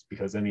emphasis,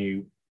 because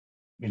any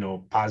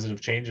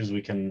positive changes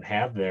we can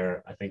have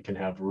there, I think, can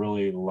have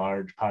really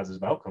large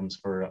positive outcomes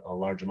for a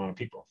large amount of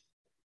people.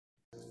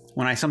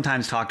 When I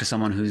sometimes talk to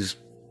someone who's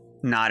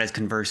not as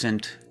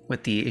conversant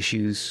with the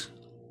issues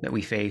that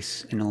we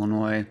face in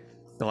Illinois,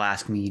 they'll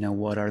ask me,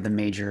 what are the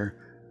major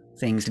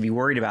things to be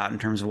worried about in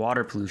terms of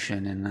water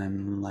pollution? And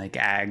I'm like,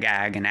 ag,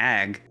 and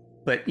ag.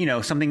 But,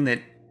 something that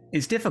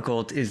is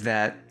difficult is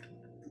that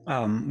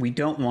we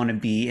don't want to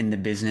be in the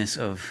business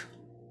of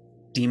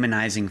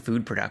demonizing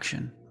food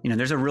production.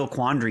 There's a real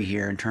quandary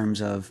here in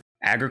terms of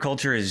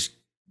agriculture is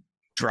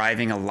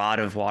driving a lot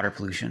of water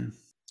pollution,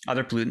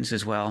 other pollutants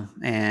as well,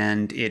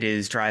 and it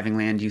is driving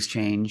land use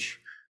change.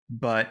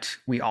 But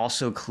we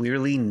also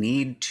clearly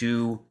need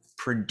to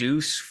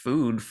produce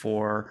food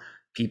for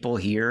people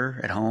here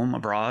at home,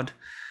 abroad.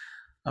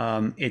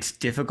 It's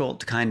difficult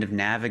to kind of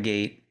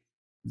navigate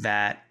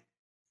that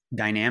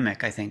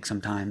dynamic, I think,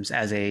 sometimes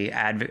as an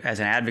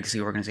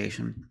advocacy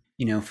organization.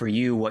 For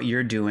you, what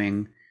you're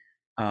doing,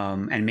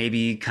 and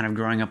maybe kind of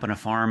growing up on a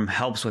farm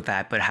helps with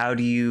that. But how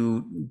do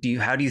you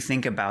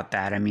think about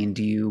that? I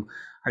mean,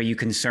 are you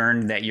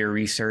concerned that your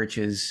research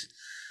is,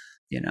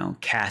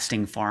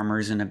 casting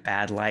farmers in a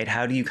bad light?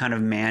 How do you kind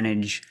of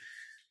manage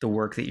the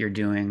work that you're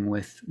doing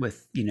with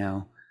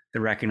the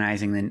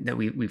recognizing that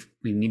we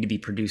need to be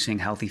producing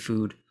healthy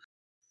food?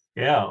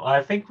 Yeah,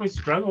 I think we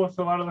struggle with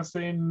a lot of the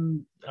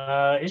same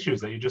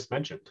issues that you just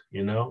mentioned.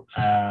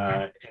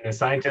 As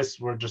scientists,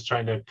 we're just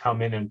trying to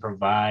come in and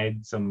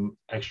provide some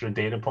extra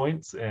data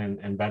points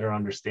and better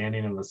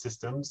understanding of the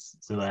systems,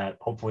 so that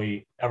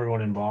hopefully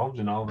everyone involved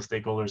and all the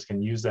stakeholders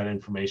can use that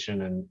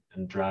information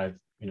and drive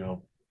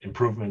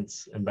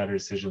improvements and better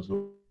decisions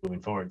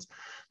moving forwards.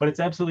 But it's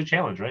absolutely a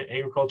challenge, right?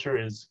 Agriculture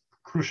is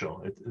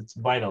crucial. It's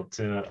vital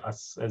to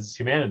us as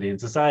humanity and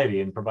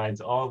society, and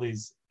provides all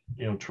these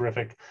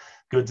terrific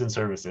goods and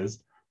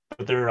services,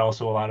 but there are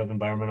also a lot of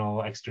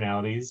environmental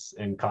externalities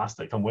and costs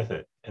that come with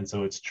it. And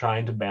so it's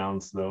trying to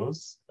balance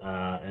those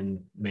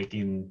and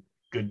making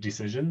good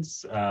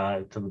decisions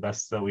to the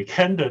best that we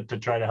can to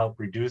try to help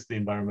reduce the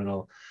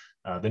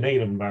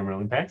negative environmental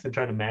impacts and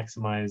try to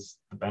maximize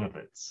the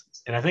benefits.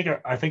 And I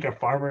think our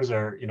farmers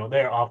are,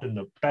 they are often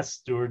the best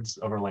stewards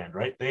of our land,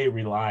 right? They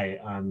rely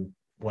on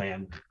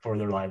land for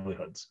their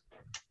livelihoods.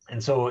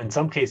 And so in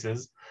some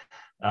cases,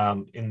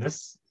 in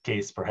this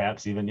case,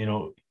 perhaps even,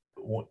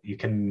 you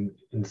can,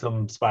 in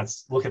some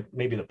spots, look at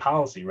maybe the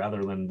policy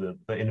rather than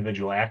the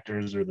individual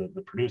actors or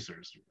the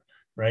producers,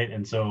 right?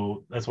 And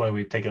so that's why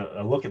we take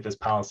a look at this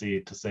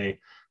policy to say,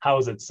 how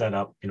is it set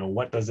up?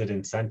 What does it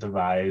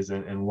incentivize,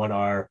 and what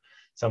are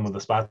some of the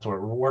spots where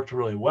it worked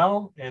really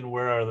well, and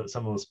where are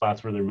some of the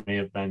spots where there may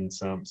have been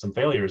some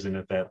failures in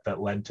it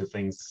that led to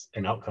things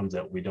and outcomes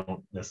that we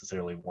don't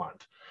necessarily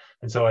want.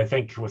 And so I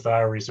think with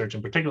our research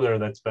in particular,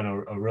 that's been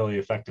a really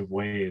effective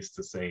way, is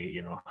to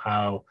say,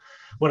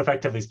 what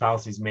effect have these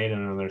policies made,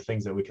 and are there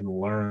things that we can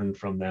learn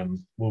from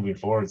them moving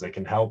forwards that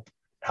can help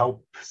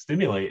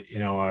stimulate,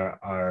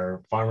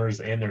 our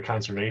farmers and their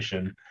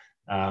conservation,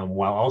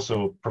 while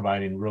also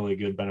providing really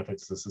good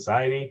benefits to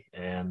society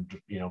and,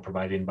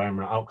 providing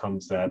environmental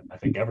outcomes that I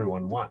think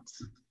everyone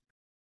wants.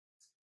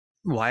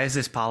 Why is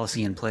this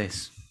policy in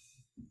place?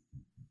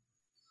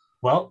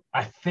 Well,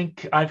 I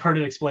think I've heard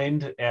it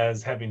explained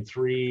as having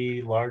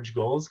three large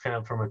goals kind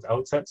of from its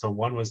outset. So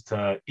one was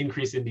to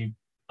increase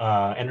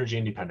energy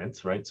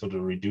independence, right? So to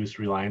reduce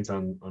reliance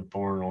on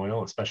foreign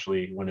oil,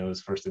 especially when it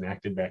was first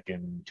enacted back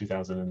in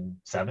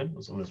 2007,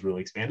 was when it was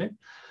really expanded.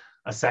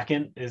 A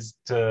second is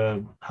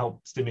to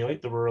help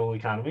stimulate the rural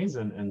economies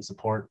and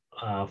support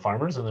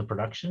farmers and their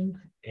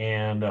production.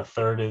 And a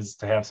third is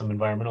to have some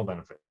environmental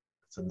benefits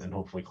and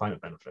hopefully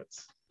climate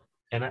benefits.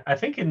 And I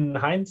think in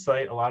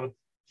hindsight, a lot of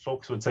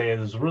folks would say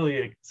is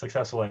really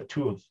successful at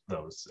two of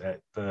those, at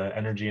the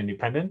energy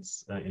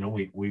independence.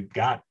 We've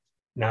got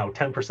now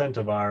 10%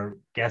 of our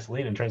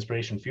gasoline and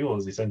transportation fuel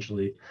is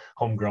essentially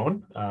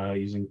homegrown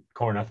using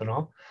corn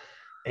ethanol.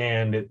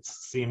 And it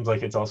seems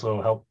like it's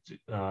also helped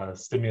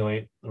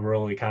stimulate the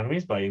rural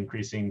economies by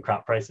increasing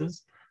crop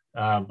prices.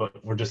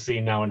 But we're just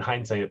seeing now in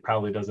hindsight, it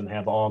probably doesn't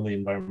have all the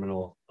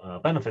environmental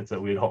benefits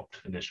that we had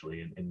hoped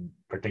initially, in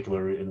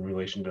particular in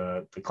relation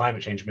to the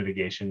climate change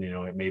mitigation.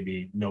 It may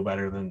be no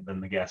better than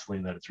the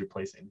gasoline that it's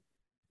replacing.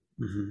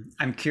 Mm-hmm.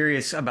 I'm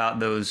curious about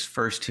those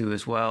first two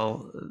as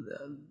well,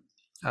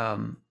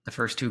 the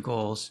first two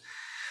goals.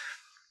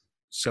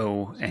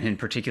 So, and in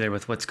particular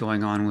with what's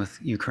going on with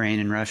Ukraine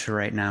and Russia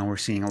right now, we're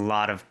seeing a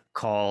lot of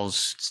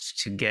calls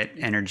to get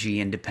energy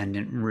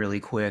independent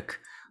really quick.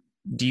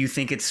 Do you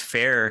think it's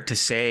fair to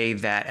say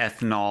that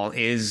ethanol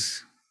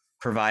is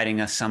providing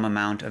us some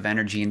amount of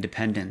energy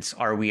independence?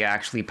 Are we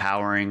actually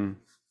powering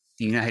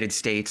the United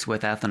States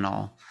with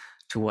ethanol?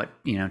 To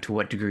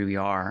what degree we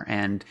are?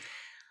 And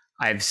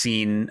I've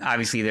seen,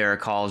 obviously there are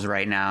calls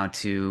right now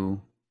to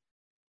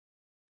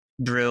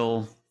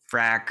drill,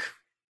 frack,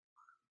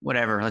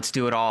 whatever, let's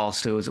do it all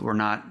so that we're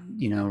not,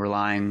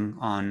 relying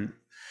on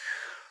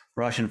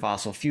Russian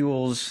fossil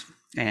fuels.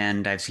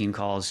 And I've seen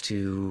calls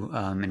to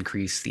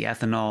increase the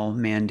ethanol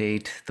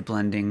mandate, the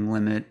blending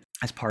limit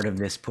as part of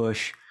this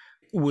push.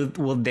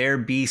 Will there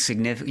be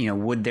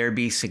would there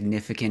be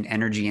significant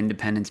energy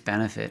independence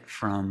benefit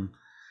from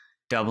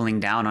doubling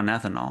down on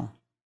ethanol?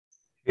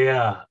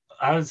 Yeah,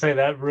 I would say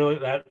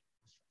that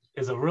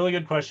is a really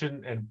good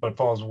question, but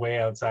falls way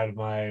outside of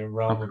my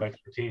realm of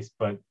expertise.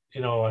 But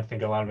I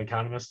think a lot of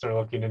economists are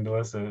looking into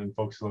this, and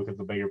folks who look at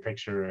the bigger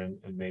picture and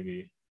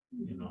maybe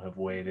have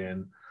weighed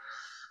in.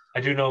 I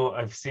do know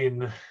I've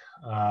seen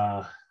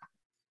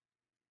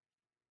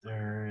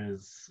there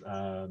is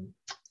a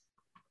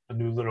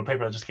new little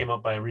paper that just came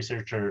out by a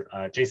researcher,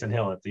 Jason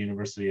Hill at the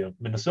University of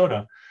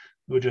Minnesota,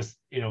 who just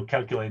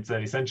calculates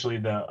that essentially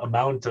the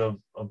amount of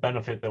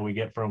benefit that we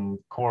get from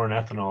corn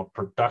ethanol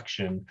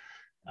production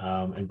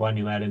and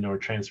blending that into our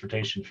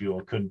transportation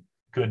fuel could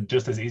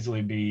just as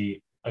easily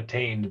be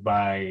attained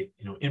by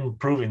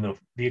improving the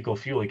vehicle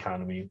fuel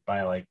economy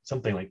by like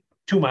something like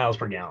 2 miles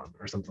per gallon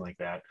or something like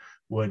that.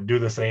 Would do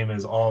the same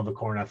as all the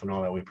corn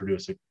ethanol that we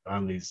produce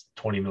on these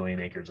 20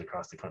 million acres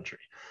across the country.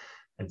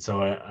 And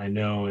so I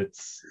know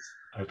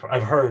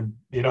I've heard,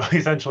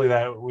 essentially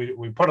that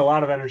we put a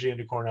lot of energy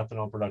into corn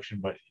ethanol production,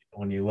 but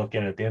when you look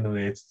at it at the end of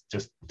the day, it's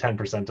just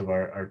 10% of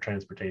our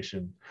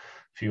transportation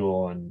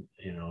fuel. And,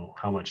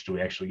 how much do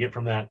we actually get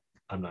from that?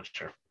 I'm not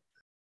sure.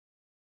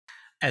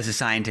 As a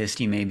scientist,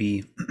 you may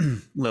be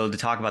loath to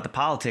talk about the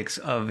politics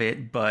of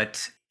it,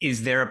 but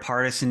is there a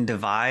partisan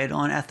divide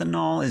on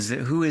ethanol?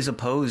 Who is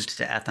opposed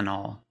to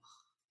ethanol?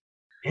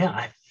 Yeah,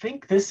 I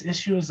think this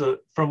issue is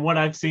from what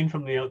I've seen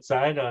from the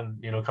outside on,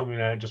 coming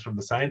at it just from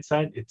the science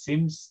side, it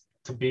seems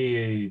to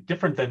be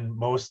different than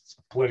most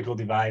political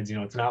divides.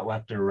 It's not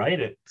left or right.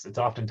 It's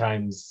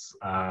oftentimes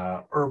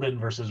urban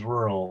versus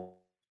rural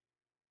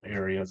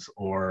areas,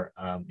 or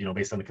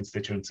based on the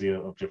constituency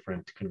of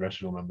different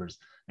congressional members.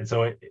 And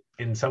so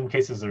in some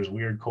cases there's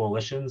weird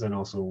coalitions and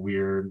also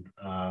weird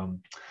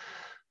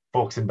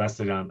folks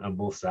invested on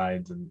both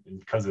sides, and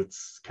because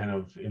it's kind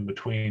of in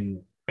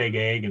between big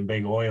ag and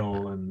big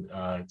oil, and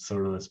it's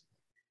sort of this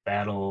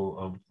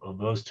battle of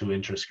those two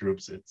interest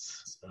groups,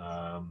 it's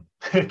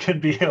it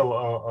could be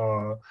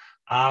an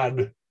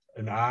odd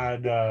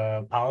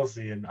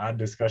policy and odd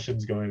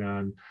discussions going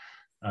on.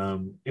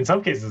 In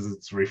some cases,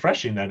 it's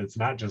refreshing that it's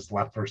not just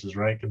left versus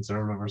right,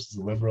 conservative versus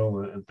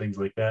liberal, and things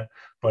like that.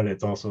 But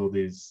it's also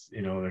these,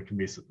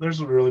 there's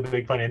a really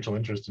big financial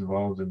interest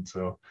involved, and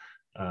so,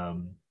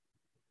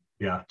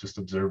 just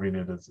observing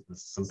it is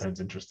sometimes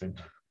interesting.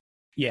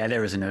 Yeah,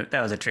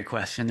 that was a trick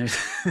question.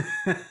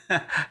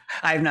 I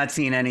have not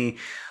seen any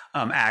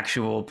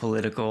actual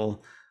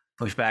political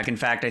pushback. In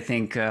fact, I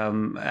think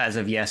as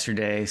of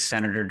yesterday,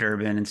 Senator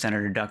Durbin and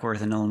Senator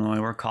Duckworth in Illinois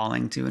were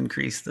calling to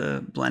increase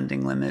the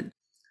blending limit.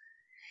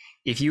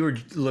 If you were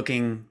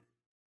looking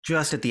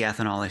just at the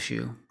ethanol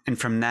issue, and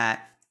from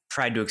that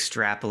tried to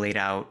extrapolate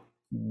out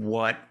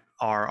what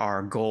are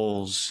our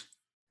goals,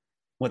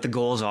 what the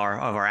goals are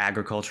of our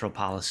agricultural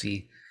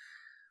policy,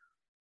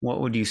 what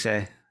would you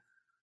say?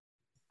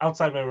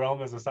 Outside my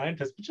realm as a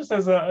scientist, but just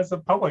as a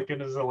public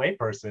and as a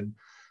layperson,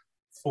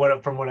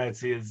 from what I'd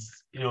see is,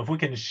 if we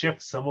can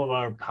shift some of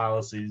our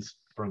policies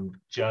from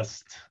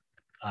just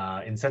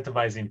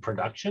incentivizing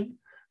production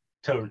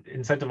to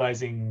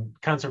incentivizing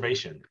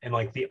conservation and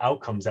like the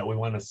outcomes that we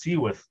want to see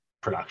with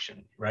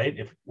production, right?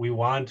 If we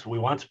want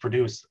to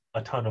produce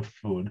a ton of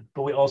food,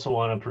 but we also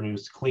want to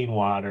produce clean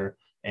water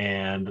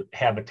and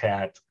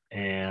habitat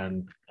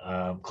and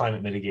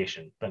climate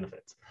mitigation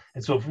benefits.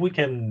 And so if we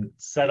can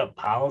set up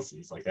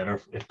policies like that, or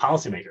if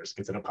policymakers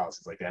can set up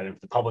policies like that, if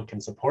the public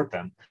can support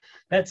them,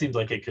 that seems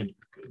like it could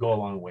go a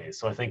long way.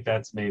 So I think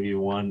that's maybe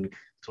one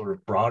sort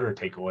of broader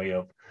takeaway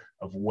of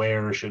of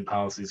where should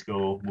policies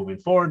go moving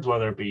forwards,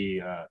 whether it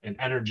be an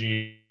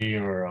energy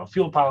or a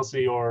fuel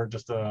policy or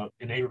just an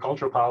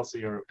agricultural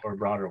policy or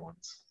broader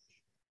ones.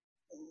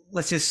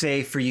 Let's just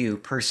say for you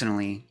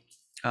personally,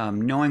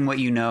 knowing what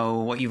you know,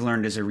 what you've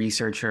learned as a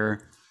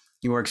researcher,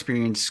 your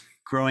experience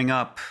growing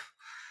up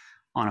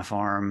on a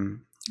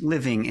farm,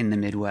 living in the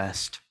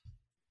Midwest,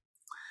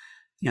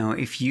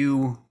 if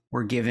you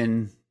were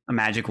given a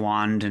magic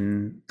wand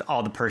and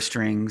all the purse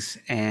strings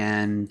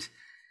and,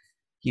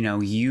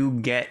 you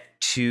get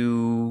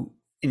to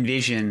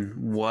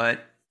envision what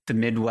the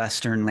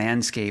Midwestern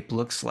landscape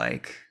looks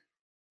like,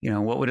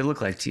 what would it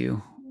look like to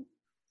you?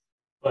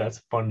 Well, that's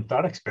a fun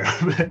thought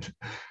experiment.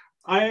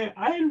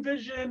 I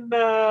envision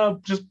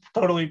just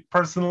totally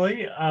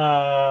personally,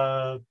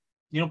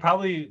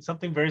 probably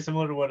something very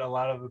similar to what a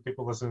lot of the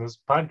people listening to this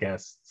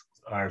podcast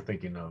are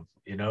thinking of.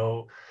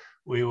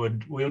 We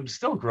would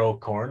still grow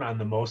corn on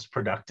the most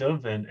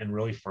productive and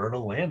really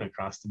fertile land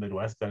across the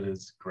Midwest. That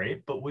is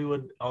great, but we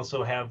would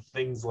also have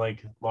things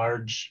like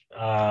large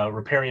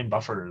riparian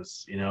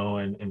buffers,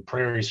 and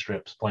prairie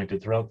strips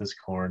planted throughout this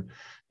corn,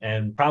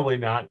 and probably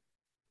not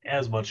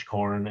as much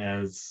corn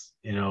as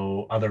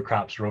other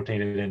crops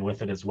rotated in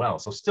with it as well.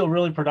 So still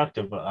really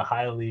productive, a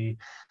highly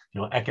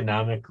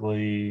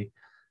economically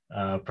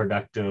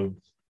productive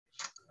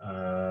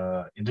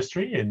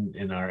industry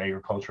in our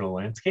agricultural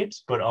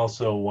landscapes, but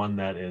also one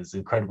that is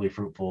incredibly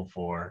fruitful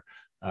for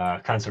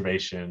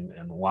conservation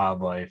and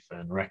wildlife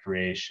and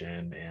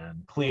recreation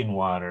and clean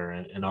water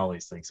and all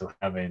these things. So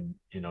having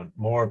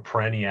more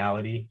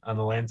perenniality on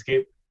the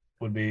landscape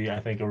would be, I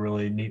think, a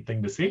really neat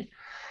thing to see.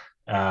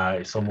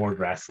 So more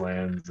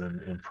grasslands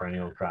and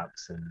perennial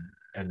crops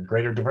and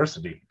greater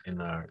diversity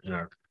in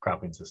our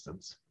cropping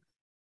systems.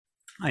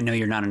 I know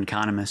you're not an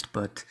economist,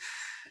 but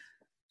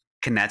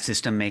can that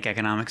system make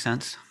economic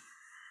sense?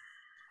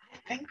 I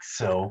think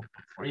so.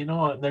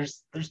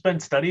 There's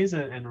been studies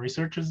and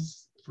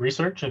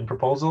research and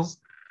proposals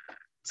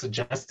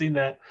suggesting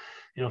that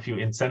if you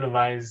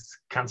incentivize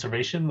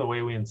conservation the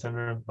way we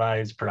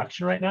incentivize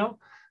production right now,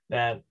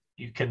 that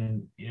you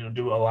can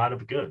do a lot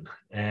of good.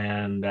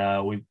 And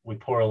we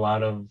pour a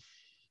lot of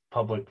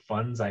public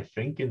funds, I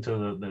think,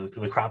 into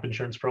the crop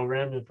insurance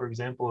program, for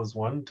example, is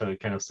one to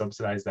kind of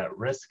subsidize that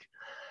risk.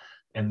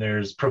 And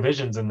there's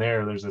provisions in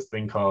there. There's this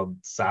thing called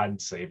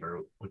Sod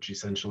Saver, which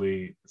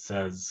essentially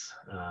says,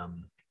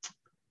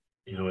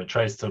 it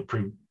tries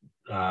to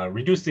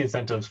reduce the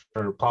incentives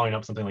for plowing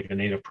up something like a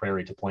native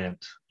prairie to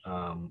plant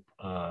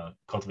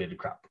cultivated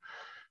crop.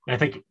 And I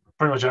think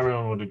pretty much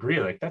everyone would agree,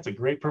 like, that's a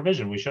great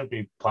provision. We shouldn't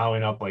be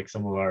plowing up like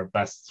some of our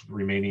best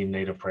remaining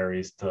native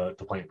prairies to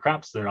plant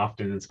crops. They're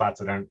often in spots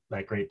that aren't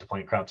that great to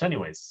plant crops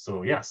anyways.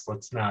 So yes,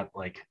 let's not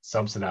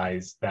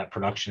subsidize that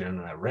production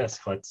and that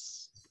risk.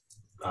 Let's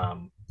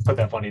put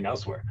that funding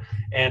elsewhere.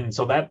 And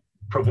so that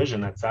provision,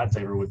 that Sod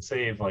Saver, would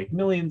save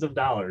millions of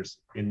dollars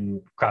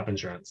in crop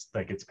insurance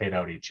that gets paid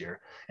out each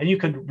year. And you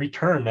could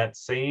return that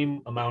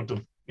same amount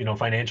of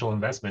financial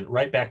investment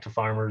right back to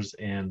farmers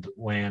and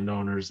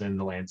landowners in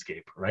the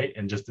landscape, right?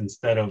 And just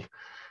instead of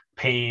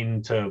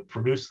paying to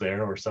produce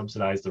there or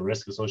subsidize the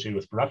risk associated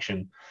with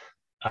production,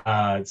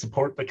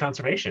 support the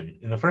conservation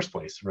in the first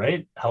place,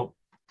 right? Help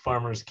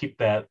farmers keep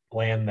that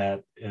land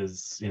that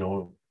is,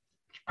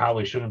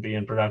 probably shouldn't be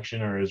in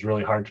production or is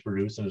really hard to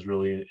produce and is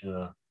really,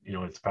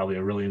 it's probably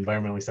a really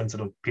environmentally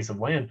sensitive piece of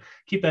land.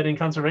 Keep that in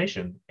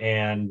conservation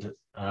and,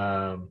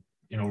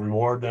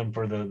 reward them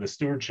for the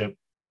stewardship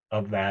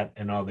of that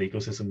and all the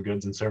ecosystem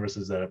goods and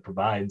services that it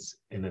provides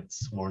in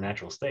its more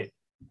natural state.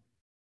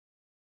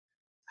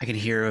 I can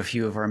hear a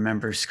few of our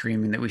members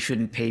screaming that we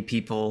shouldn't pay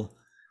people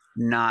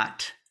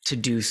not to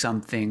do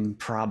something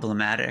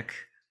problematic,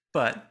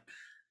 but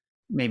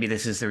maybe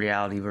this is the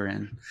reality we're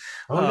in.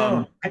 Oh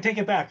no, I take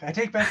it back. I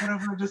take back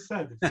whatever I just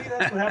said. See,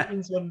 that's what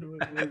happens when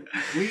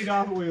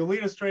we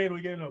lead astray and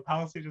we get into a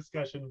policy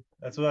discussion.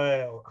 That's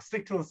why I'll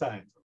stick to the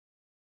science.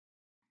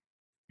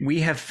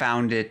 We have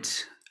found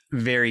it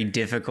very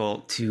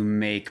difficult to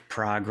make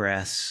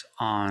progress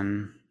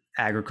on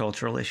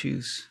agricultural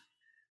issues.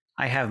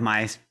 I have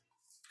my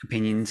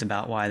opinions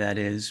about why that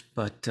is,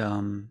 but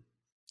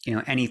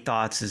any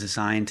thoughts as a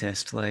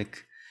scientist?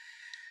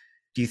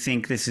 Do you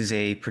think this is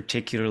a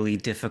particularly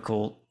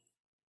difficult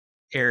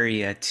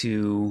area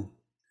to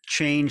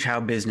change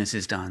how business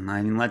is done?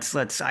 I mean,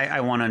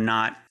 I want to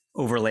not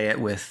overlay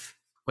it with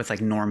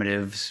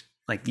normatives,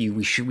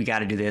 we got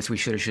to do this, we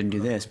should or shouldn't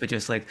do this, but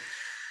just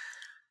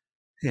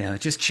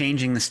just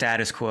changing the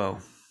status quo.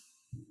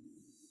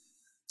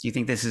 Do you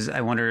think this is,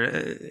 I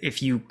wonder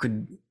if you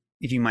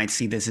might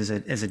see this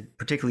as a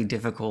particularly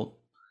difficult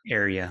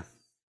area?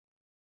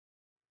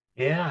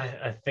 Yeah,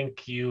 I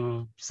think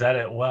you said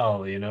it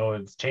well.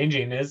 It's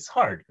changing is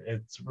hard.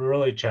 It's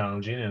really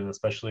challenging, and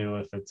especially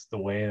if it's the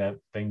way that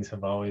things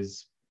have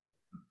always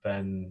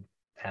been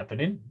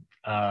happening,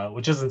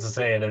 which isn't to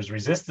say there's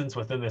resistance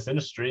within this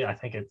industry. I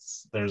think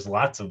there's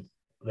lots of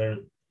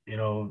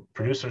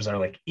producers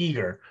are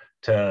eager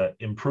to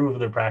improve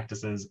their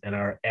practices and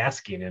are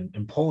asking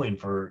and pulling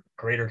for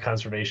greater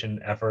conservation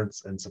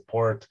efforts and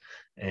support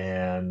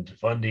and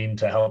funding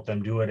to help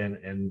them do it,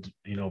 and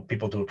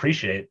people to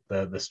appreciate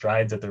the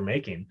strides that they're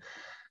making.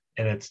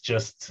 And it's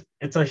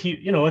a huge,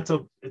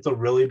 it's a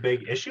really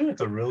big issue,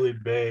 it's a really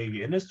big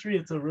industry,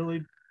 it's a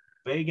really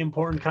big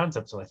important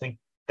concept. So I think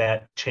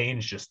that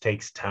change just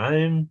takes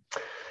time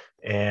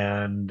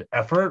and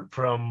effort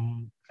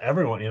from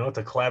everyone. It's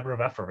a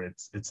collaborative effort.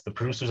 It's the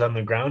producers on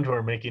the ground who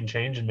are making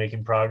change and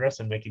making progress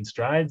and making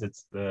strides.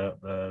 It's the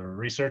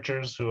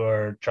researchers who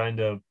are trying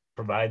to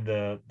provide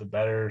the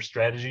better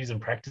strategies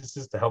and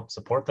practices to help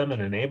support them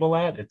and enable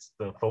that. It's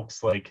the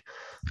folks like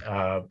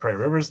Prairie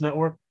Rivers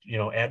Network,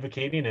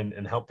 advocating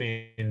and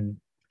helping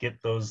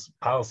get those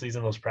policies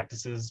and those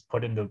practices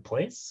put into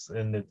place.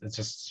 And it's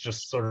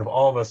just sort of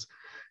all of us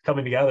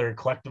coming together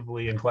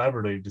collectively and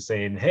collaboratively to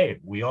saying, hey,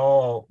 we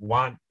all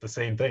want the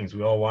same things.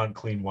 We all want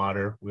clean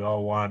water. We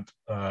all want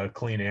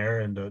clean air,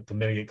 and to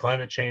mitigate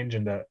climate change,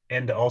 and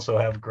to also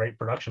have great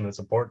production that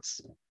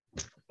supports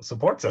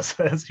us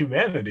as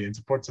humanity and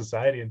supports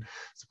society and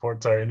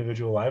supports our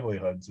individual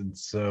livelihoods. And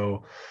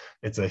so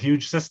it's a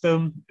huge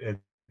system.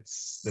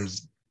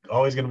 There's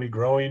always going to be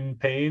growing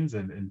pains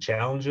and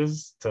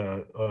challenges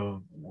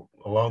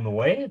along the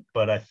way,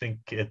 but I think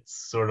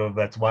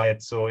that's why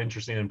it's so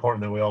interesting and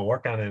important that we all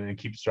work on it and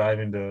keep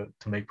striving to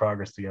make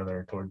progress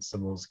together towards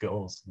some of those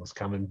goals, those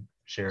common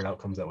shared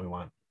outcomes that we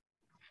want.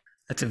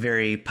 That's a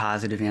very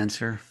positive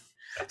answer.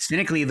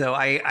 Cynically, though,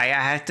 I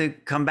have to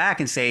come back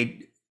and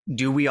say,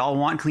 do we all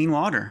want clean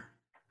water?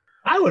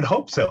 I would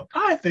hope so.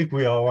 I think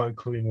we all want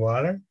clean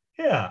water.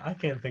 Yeah, I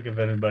can't think of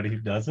anybody who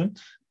doesn't.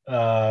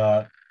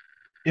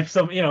 If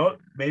some,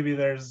 maybe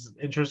there's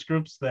interest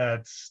groups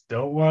that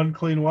don't want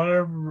clean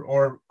water,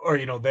 or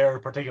their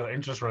particular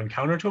interests run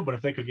counter to it, but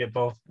if they could get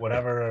both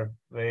whatever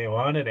they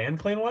wanted and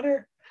clean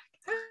water,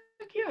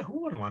 heck yeah,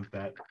 who wouldn't want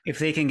that? If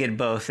they can get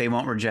both, they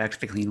won't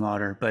reject the clean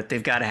water, but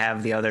they've got to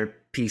have the other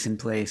piece in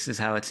place, is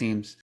how it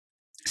seems.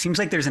 Seems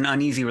like there's an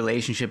uneasy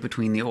relationship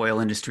between the oil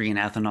industry and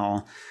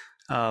ethanol.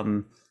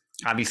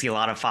 Obviously, a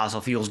lot of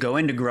fossil fuels go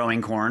into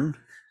growing corn,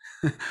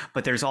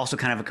 but there's also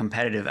kind of a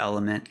competitive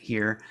element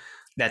here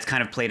that's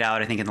kind of played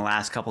out, I think, in the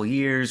last couple of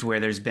years, where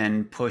there's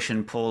been push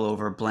and pull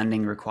over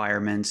blending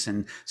requirements,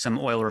 and some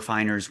oil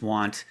refiners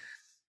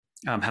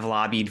have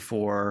lobbied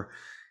for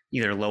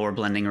either lower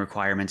blending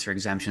requirements or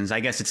exemptions. I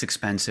guess it's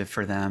expensive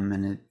for them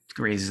and it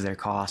raises their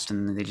cost,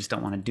 and they just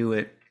don't want to do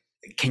it.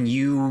 Can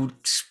you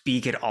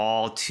speak at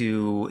all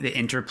to the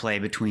interplay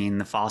between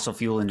the fossil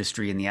fuel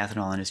industry and the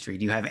ethanol industry?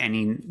 Do you have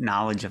any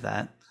knowledge of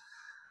that?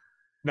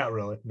 Not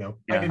really, no.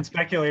 Yeah. I can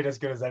speculate as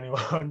good as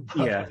anyone.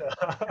 But, yeah.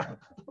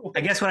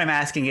 I guess what I'm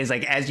asking is,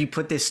 like, as you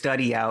put this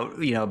study out,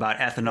 about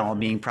ethanol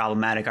being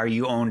problematic, are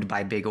you owned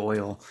by big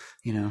oil?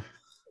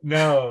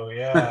 No,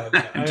 yeah.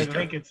 I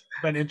think it's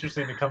been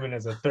interesting to come in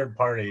as a third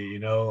party,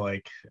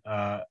 ethanol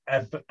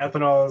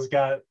has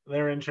got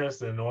their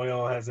interest and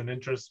oil has an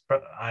interest.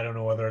 I don't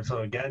know whether it's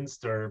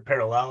against or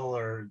parallel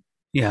or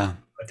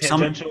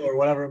tangential or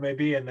whatever it may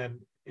be. And then,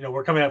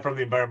 we're coming out from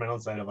the environmental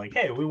side of like,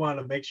 hey, we want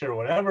to make sure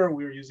whatever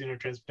we're using our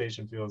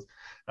transportation fuels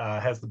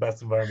has the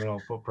best environmental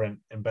footprint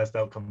and best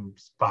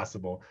outcomes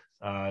possible.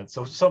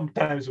 So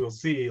sometimes we'll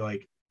see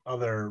like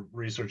other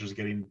researchers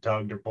getting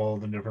tugged or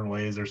pulled in different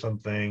ways or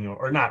something,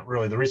 or not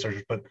really the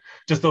researchers, but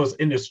just those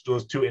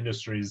two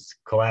industries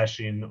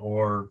clashing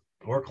or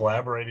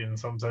collaborating in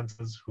some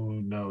senses,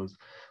 who knows.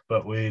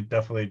 But we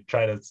definitely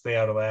try to stay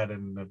out of that,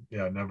 and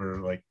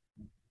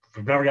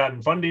we've never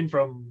gotten funding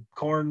from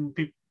corn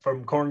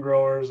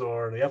growers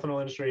or the ethanol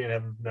industry, and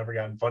have never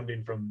gotten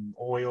funding from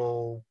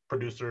oil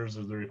producers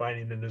or the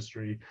refining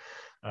industry.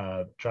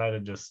 Try to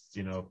just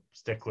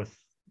stick with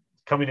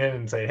coming in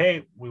and say,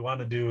 hey, we want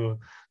to do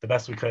the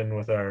best we can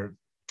with our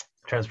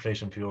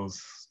transportation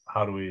fuels.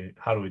 How do we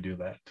do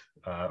that?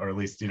 Or at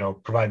least,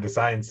 provide the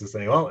science to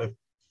say, well, if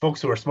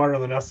folks who are smarter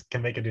than us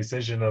can make a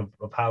decision of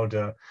how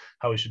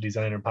we should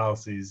design our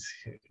policies,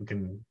 we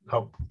can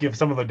help give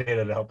some of the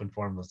data to help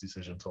inform those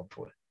decisions,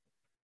 hopefully.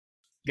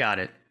 Got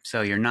it.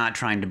 So you're not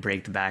trying to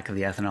break the back of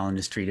the ethanol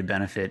industry to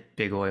benefit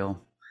big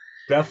oil?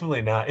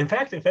 Definitely not. In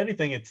fact, if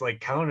anything, it's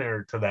like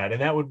counter to that.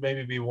 And that would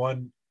maybe be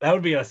I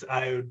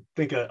would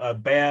think a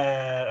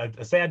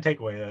sad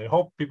takeaway. I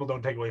hope people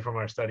don't take away from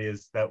our study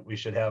is that we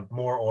should have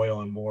more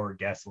oil and more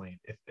gasoline.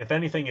 If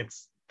anything,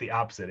 it's the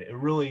opposite. It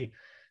really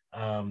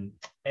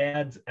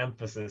adds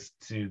emphasis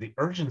to the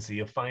urgency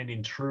of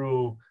finding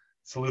true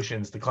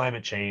solutions to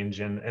climate change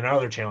and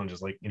other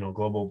challenges like,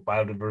 global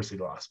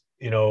biodiversity loss.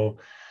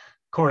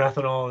 Corn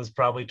ethanol is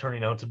probably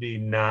turning out to be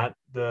not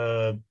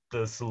the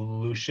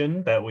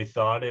solution that we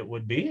thought it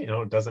would be.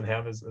 It doesn't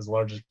have as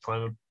large as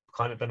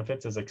climate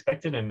benefits as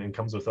expected, and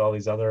comes with all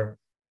these other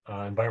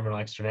environmental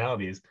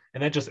externalities.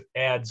 And that just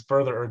adds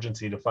further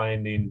urgency to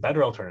finding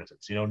better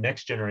alternatives,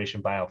 next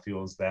generation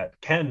biofuels that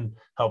can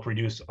help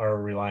reduce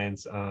our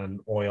reliance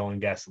on oil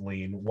and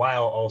gasoline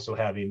while also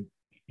having,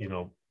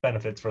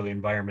 benefits for the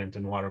environment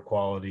and water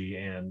quality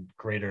and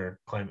greater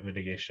climate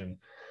mitigation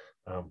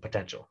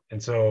potential.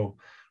 And so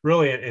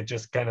really it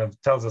just kind of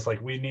tells us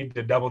like we need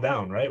to double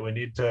down, right? We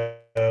need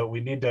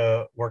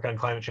to work on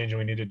climate change, and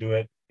we need to do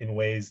it in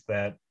ways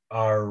that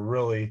are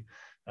really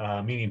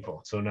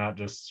meaningful. So not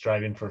just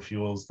striving for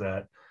fuels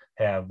that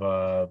have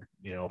 5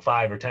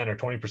 or 10 or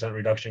 20%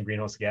 reduction in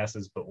greenhouse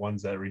gases, but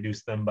ones that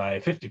reduce them by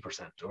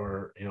 50%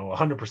 or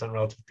 100%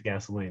 relative to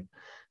gasoline,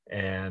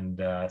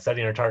 and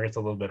setting our targets a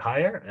little bit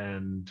higher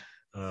and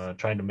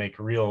trying to make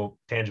real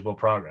tangible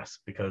progress.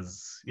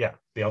 Because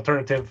the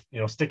alternative,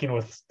 sticking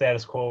with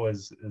status quo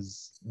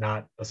is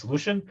not a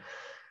solution.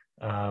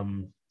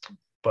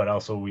 But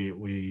also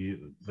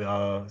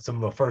some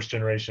of the first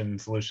generation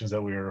solutions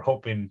that we were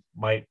hoping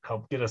might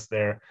help get us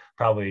there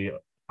probably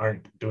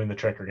aren't doing the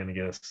trick or going to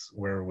get us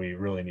where we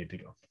really need to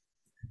go.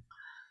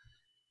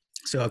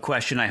 So a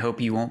question I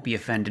hope you won't be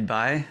offended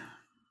by.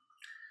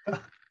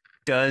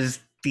 Does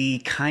the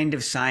kind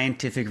of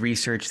scientific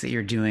research that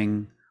you're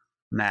doing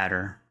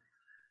matter?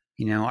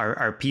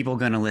 Are people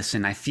going to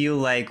listen? I feel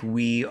like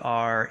we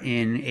are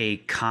in a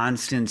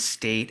constant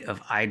state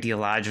of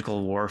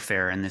ideological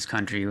warfare in this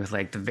country, with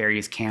like the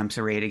various camps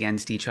arrayed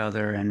against each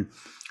other, and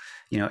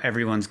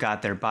everyone's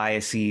got their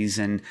biases,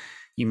 and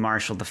you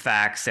marshal the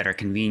facts that are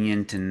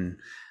convenient and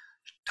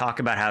talk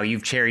about how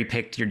you've cherry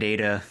picked your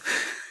data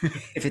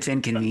if it's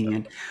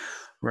inconvenient,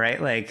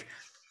 right? Like,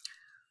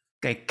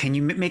 can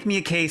you make me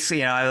a case?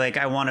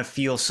 I want to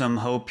feel some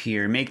hope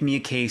here. Make me a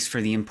case for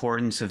the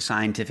importance of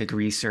scientific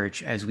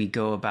research as we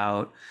go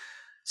about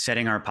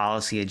setting our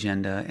policy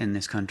agenda in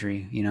this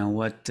country.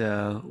 What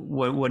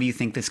do you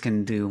think this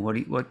can do?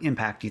 What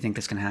impact do you think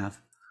this can have?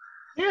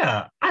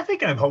 Yeah, I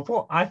think I'm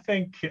hopeful. I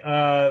think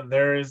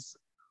there is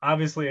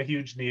obviously a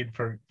huge need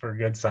for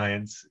good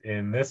science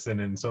in this and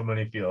in so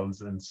many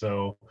fields. And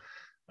so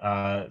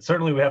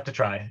certainly we have to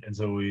try. And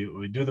so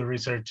we do the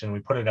research and we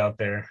put it out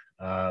there.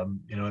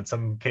 In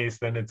some case,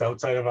 then it's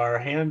outside of our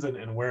hands,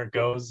 and where it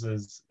goes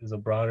is a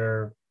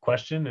broader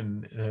question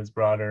and it has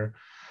broader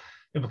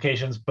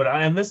implications. But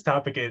on this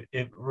topic,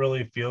 it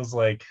really feels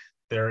like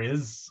there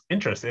is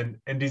interest and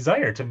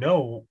desire to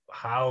know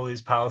how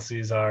these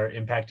policies are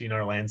impacting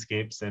our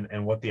landscapes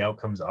and what the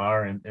outcomes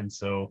are. And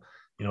so,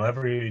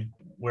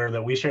 everywhere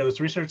that we share this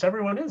research,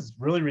 everyone is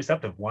really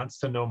receptive, wants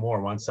to know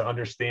more, wants to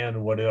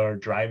understand what are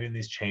driving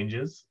these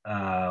changes,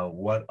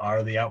 what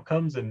are the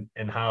outcomes, and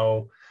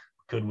how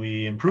could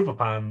we improve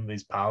upon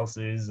these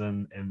policies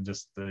and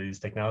just these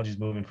technologies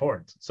moving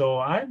forward. So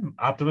I'm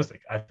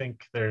optimistic. I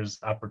think there's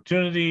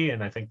opportunity,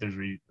 and I think there's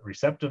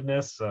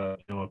receptiveness,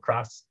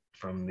 across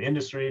from the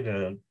industry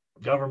to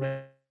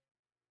government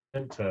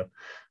to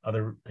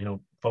other,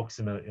 folks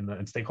in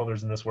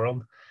stakeholders in this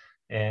world.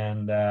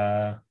 And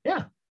I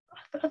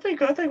think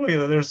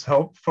there's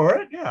hope for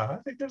it. Yeah, I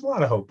think there's a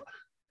lot of hope.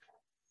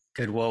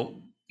 Good.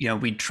 Well,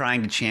 we're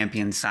trying to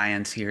champion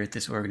science here at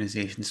this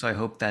organization, so I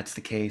hope that's the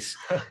case.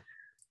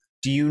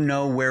 Do you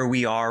know where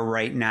we are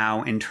right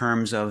now in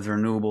terms of the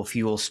renewable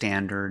fuel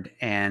standard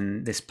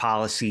and this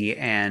policy?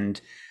 And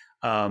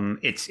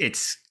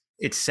it's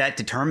set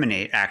to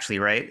terminate, actually,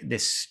 right,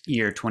 this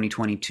year,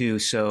 2022.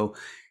 So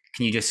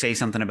can you just say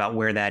something about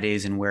where that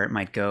is and where it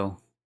might go?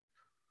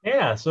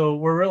 Yeah, so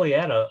we're really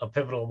at a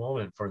pivotal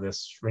moment for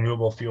this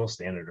renewable fuel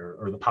standard,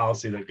 or the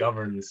policy that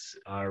governs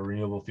our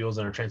renewable fuels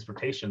and our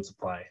transportation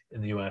supply in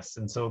the US.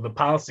 And so the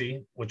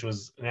policy, which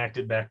was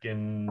enacted back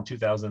in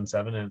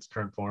 2007 in its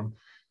current form,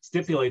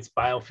 stipulates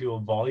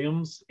biofuel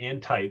volumes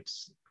and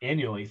types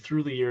annually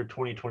through the year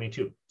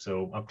 2022,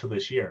 so up to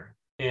this year.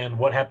 And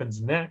what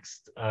happens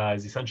next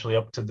is essentially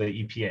up to the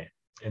EPA.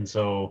 And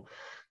so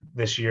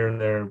this year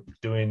they're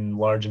doing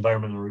large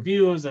environmental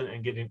reviews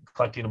and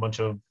collecting a bunch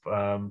of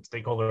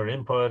stakeholder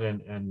input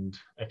and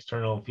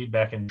external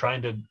feedback, and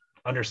trying to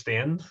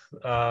understand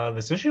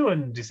this issue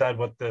and decide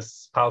what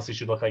this policy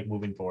should look like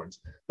moving forwards.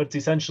 But it's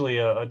essentially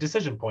a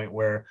decision point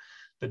where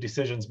the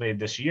decisions made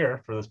this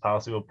year for this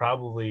policy will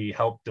probably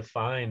help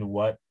define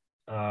what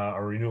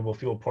our renewable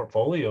fuel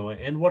portfolio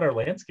and what our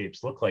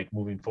landscapes look like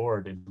moving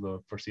forward into the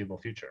foreseeable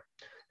future.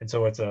 And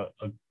so it's a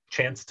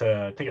chance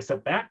to take a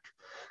step back,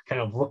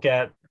 kind of look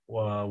at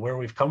where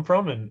we've come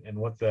from and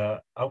what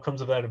the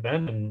outcomes of that have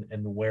been,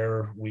 and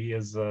where we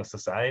as a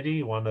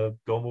society want to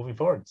go moving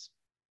forwards.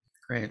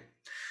 Great.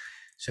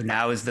 So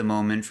now is the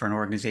moment for an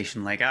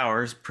organization like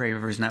ours, Prairie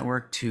Rivers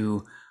Network,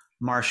 to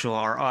marshal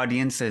our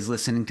audience that is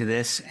listening to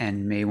this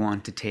and may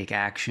want to take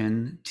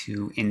action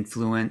to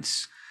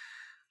influence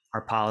our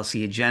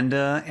policy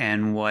agenda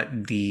and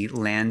what the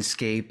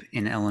landscape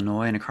in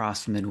Illinois and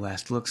across the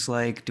Midwest looks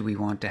like. Do we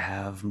want to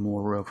have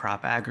more row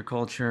crop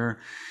agriculture?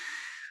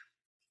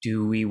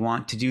 Do we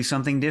want to do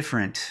something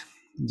different?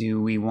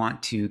 Do we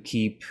want to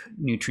keep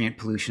nutrient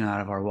pollution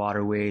out of our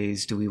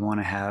waterways? Do we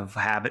want to have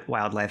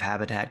wildlife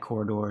habitat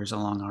corridors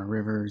along our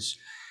rivers?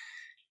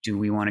 Do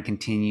we want to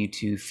continue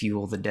to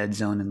fuel the dead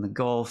zone in the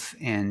Gulf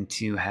and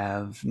to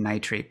have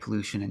nitrate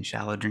pollution in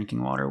shallow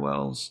drinking water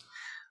wells?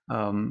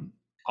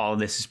 All of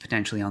this is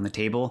potentially on the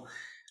table.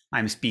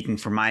 I'm speaking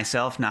for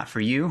myself, not for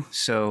you.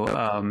 So,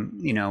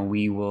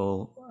 we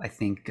will, I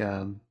think,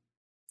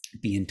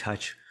 be in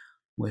touch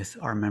with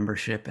our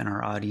membership and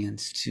our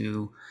audience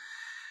to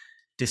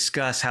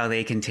discuss how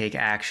they can take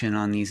action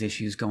on these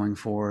issues going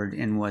forward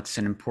in what's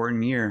an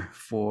important year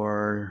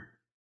for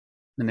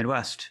the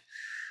Midwest.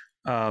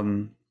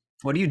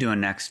 What are you doing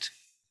next?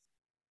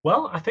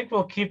 Well, I think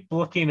we'll keep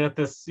looking at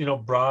this,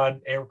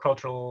 broad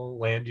agricultural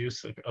land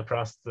use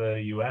across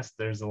the U.S.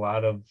 There's a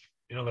lot of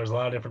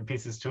different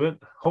pieces to it.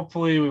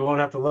 Hopefully, we won't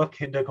have to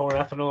look into corn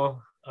ethanol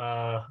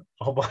a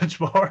whole bunch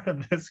more,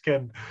 and this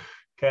can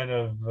kind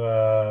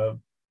of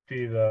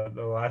be the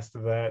last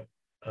of that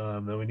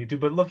that we need to.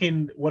 But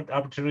looking what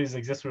opportunities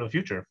exist for the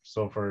future.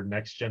 So for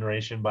next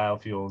generation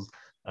biofuels,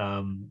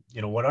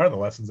 what are the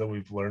lessons that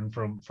we've learned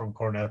from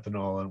corn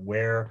ethanol,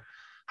 and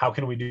how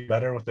can we do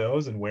better with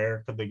those, and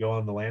where could they go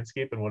on the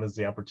landscape, and what is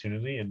the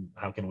opportunity, and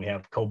how can we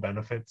have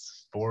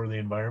co-benefits for the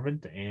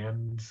environment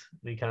and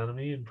the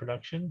economy and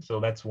production? So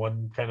that's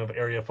one kind of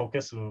area of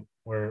focus.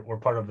 We're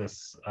part of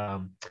this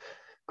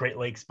Great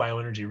Lakes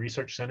Bioenergy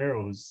Research Center,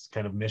 whose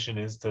kind of mission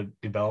is to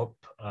develop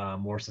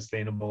more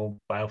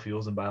sustainable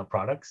biofuels and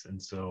bioproducts. And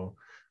so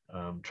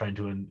trying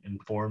to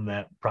inform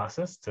that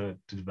process to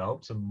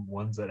develop some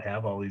ones that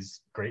have all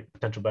these great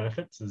potential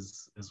benefits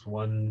is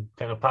one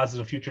kind of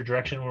positive future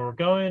direction where we're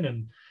going,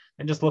 and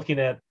just looking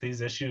at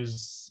these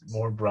issues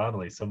more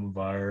broadly. Some of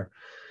our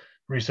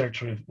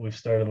research, we've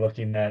started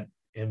looking at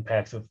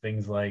impacts of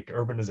things like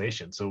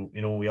urbanization. So,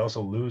 we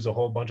also lose a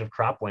whole bunch of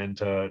cropland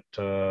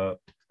to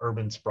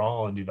urban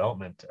sprawl and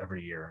development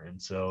every year.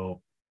 And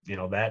so,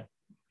 that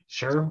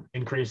sure,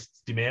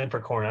 increased demand for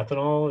corn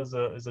ethanol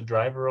is a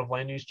driver of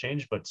land use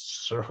change, but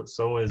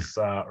so is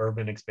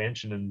urban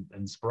expansion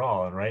and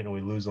sprawl, and we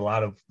lose a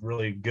lot of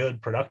really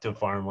good productive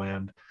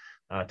farmland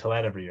to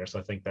that every year. So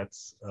I think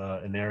that's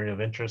an area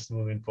of interest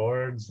moving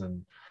forwards,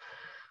 and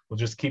we'll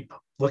just keep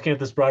looking at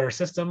this broader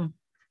system,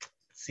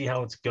 see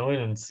how it's going,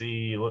 and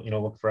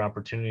look for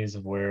opportunities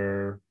of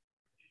where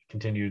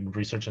continued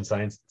research and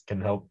science can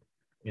help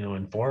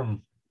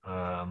inform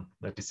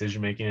that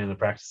decision making and the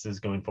practices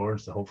going forward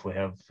to hopefully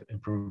have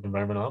improved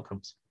environmental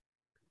outcomes.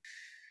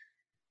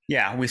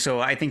 Yeah, so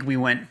I think we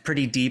went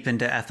pretty deep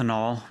into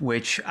ethanol,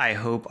 which I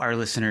hope our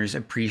listeners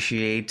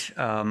appreciate.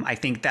 I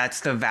think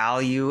that's the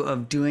value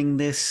of doing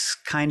this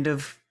kind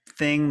of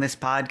thing, this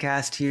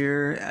podcast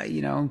here.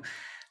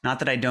 Not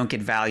that I don't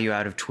get value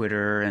out of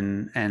Twitter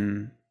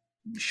and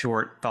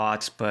short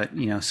thoughts, but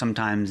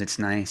sometimes it's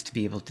nice to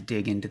be able to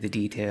dig into the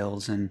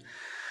details and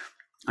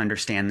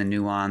understand the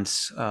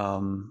nuance,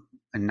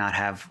 and not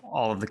have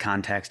all of the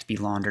context be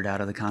laundered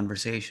out of the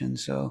conversation.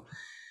 So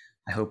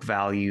I hope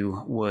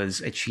value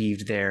was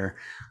achieved there.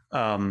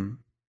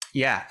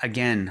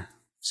 Again,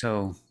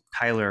 so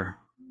Tyler,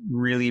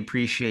 really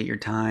appreciate your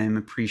time,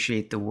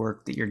 appreciate the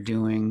work that you're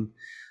doing.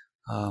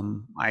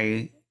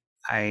 I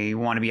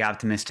want to be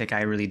optimistic.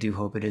 I really do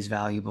hope it is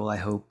valuable. I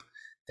hope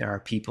there are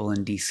people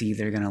in DC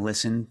that are going to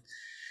listen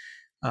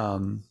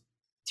to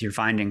your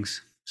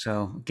findings.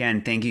 So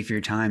again, thank you for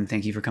your time.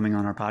 Thank you for coming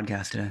on our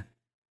podcast today.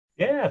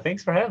 Yeah,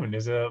 thanks for having me. It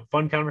was a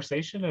fun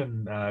conversation,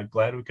 and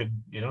glad we could,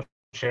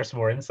 share some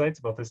more insights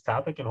about this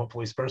topic and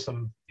hopefully spur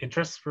some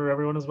interest for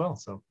everyone as well.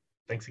 So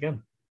thanks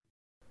again.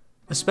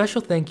 A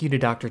special thank you to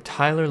Dr.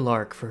 Tyler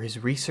Lark for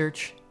his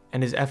research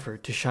and his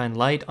effort to shine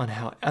light on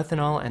how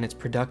ethanol and its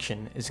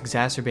production is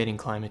exacerbating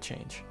climate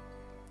change.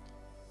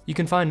 You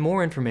can find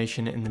more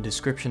information in the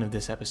description of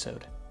this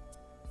episode.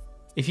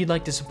 If you'd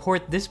like to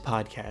support this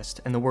podcast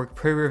and the work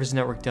Prairie Rivers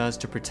Network does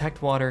to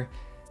protect water,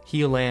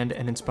 heal land,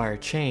 and inspire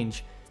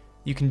change,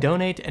 you can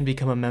donate and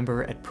become a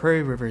member at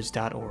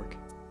prairierivers.org.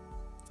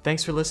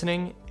 Thanks for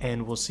listening,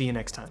 and we'll see you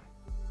next time.